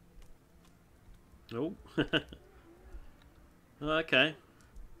you. Oh. Okay.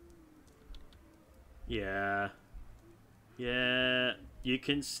 Yeah. Yeah. You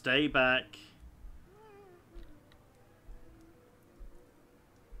can stay back.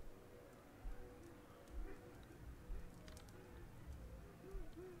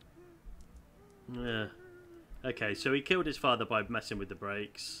 Yeah. Okay, so he killed his father by messing with the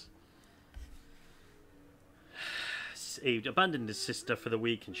brakes. He abandoned his sister for the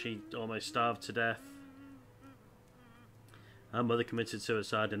week and she almost starved to death. Her mother committed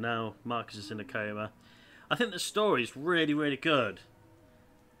suicide and now Marcus is in a coma. I think the story is really, really good.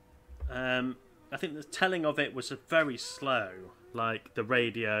 I think the telling of it was very slow. Like, the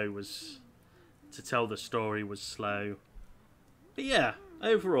radio was... to tell the story was slow. But yeah,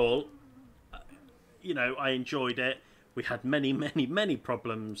 overall... you know, I enjoyed it. We had many, many, many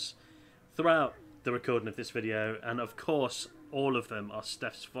problems throughout the recording of this video, and of course all of them are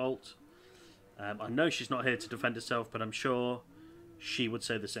Steph's fault. I know she's not here to defend herself, but I'm sure she would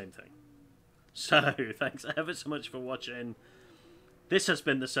say the same thing. So, thanks ever so much for watching. This has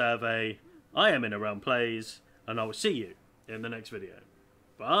been the survey. I am In A Realm Plays, and I will see you in the next video.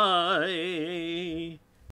 Bye!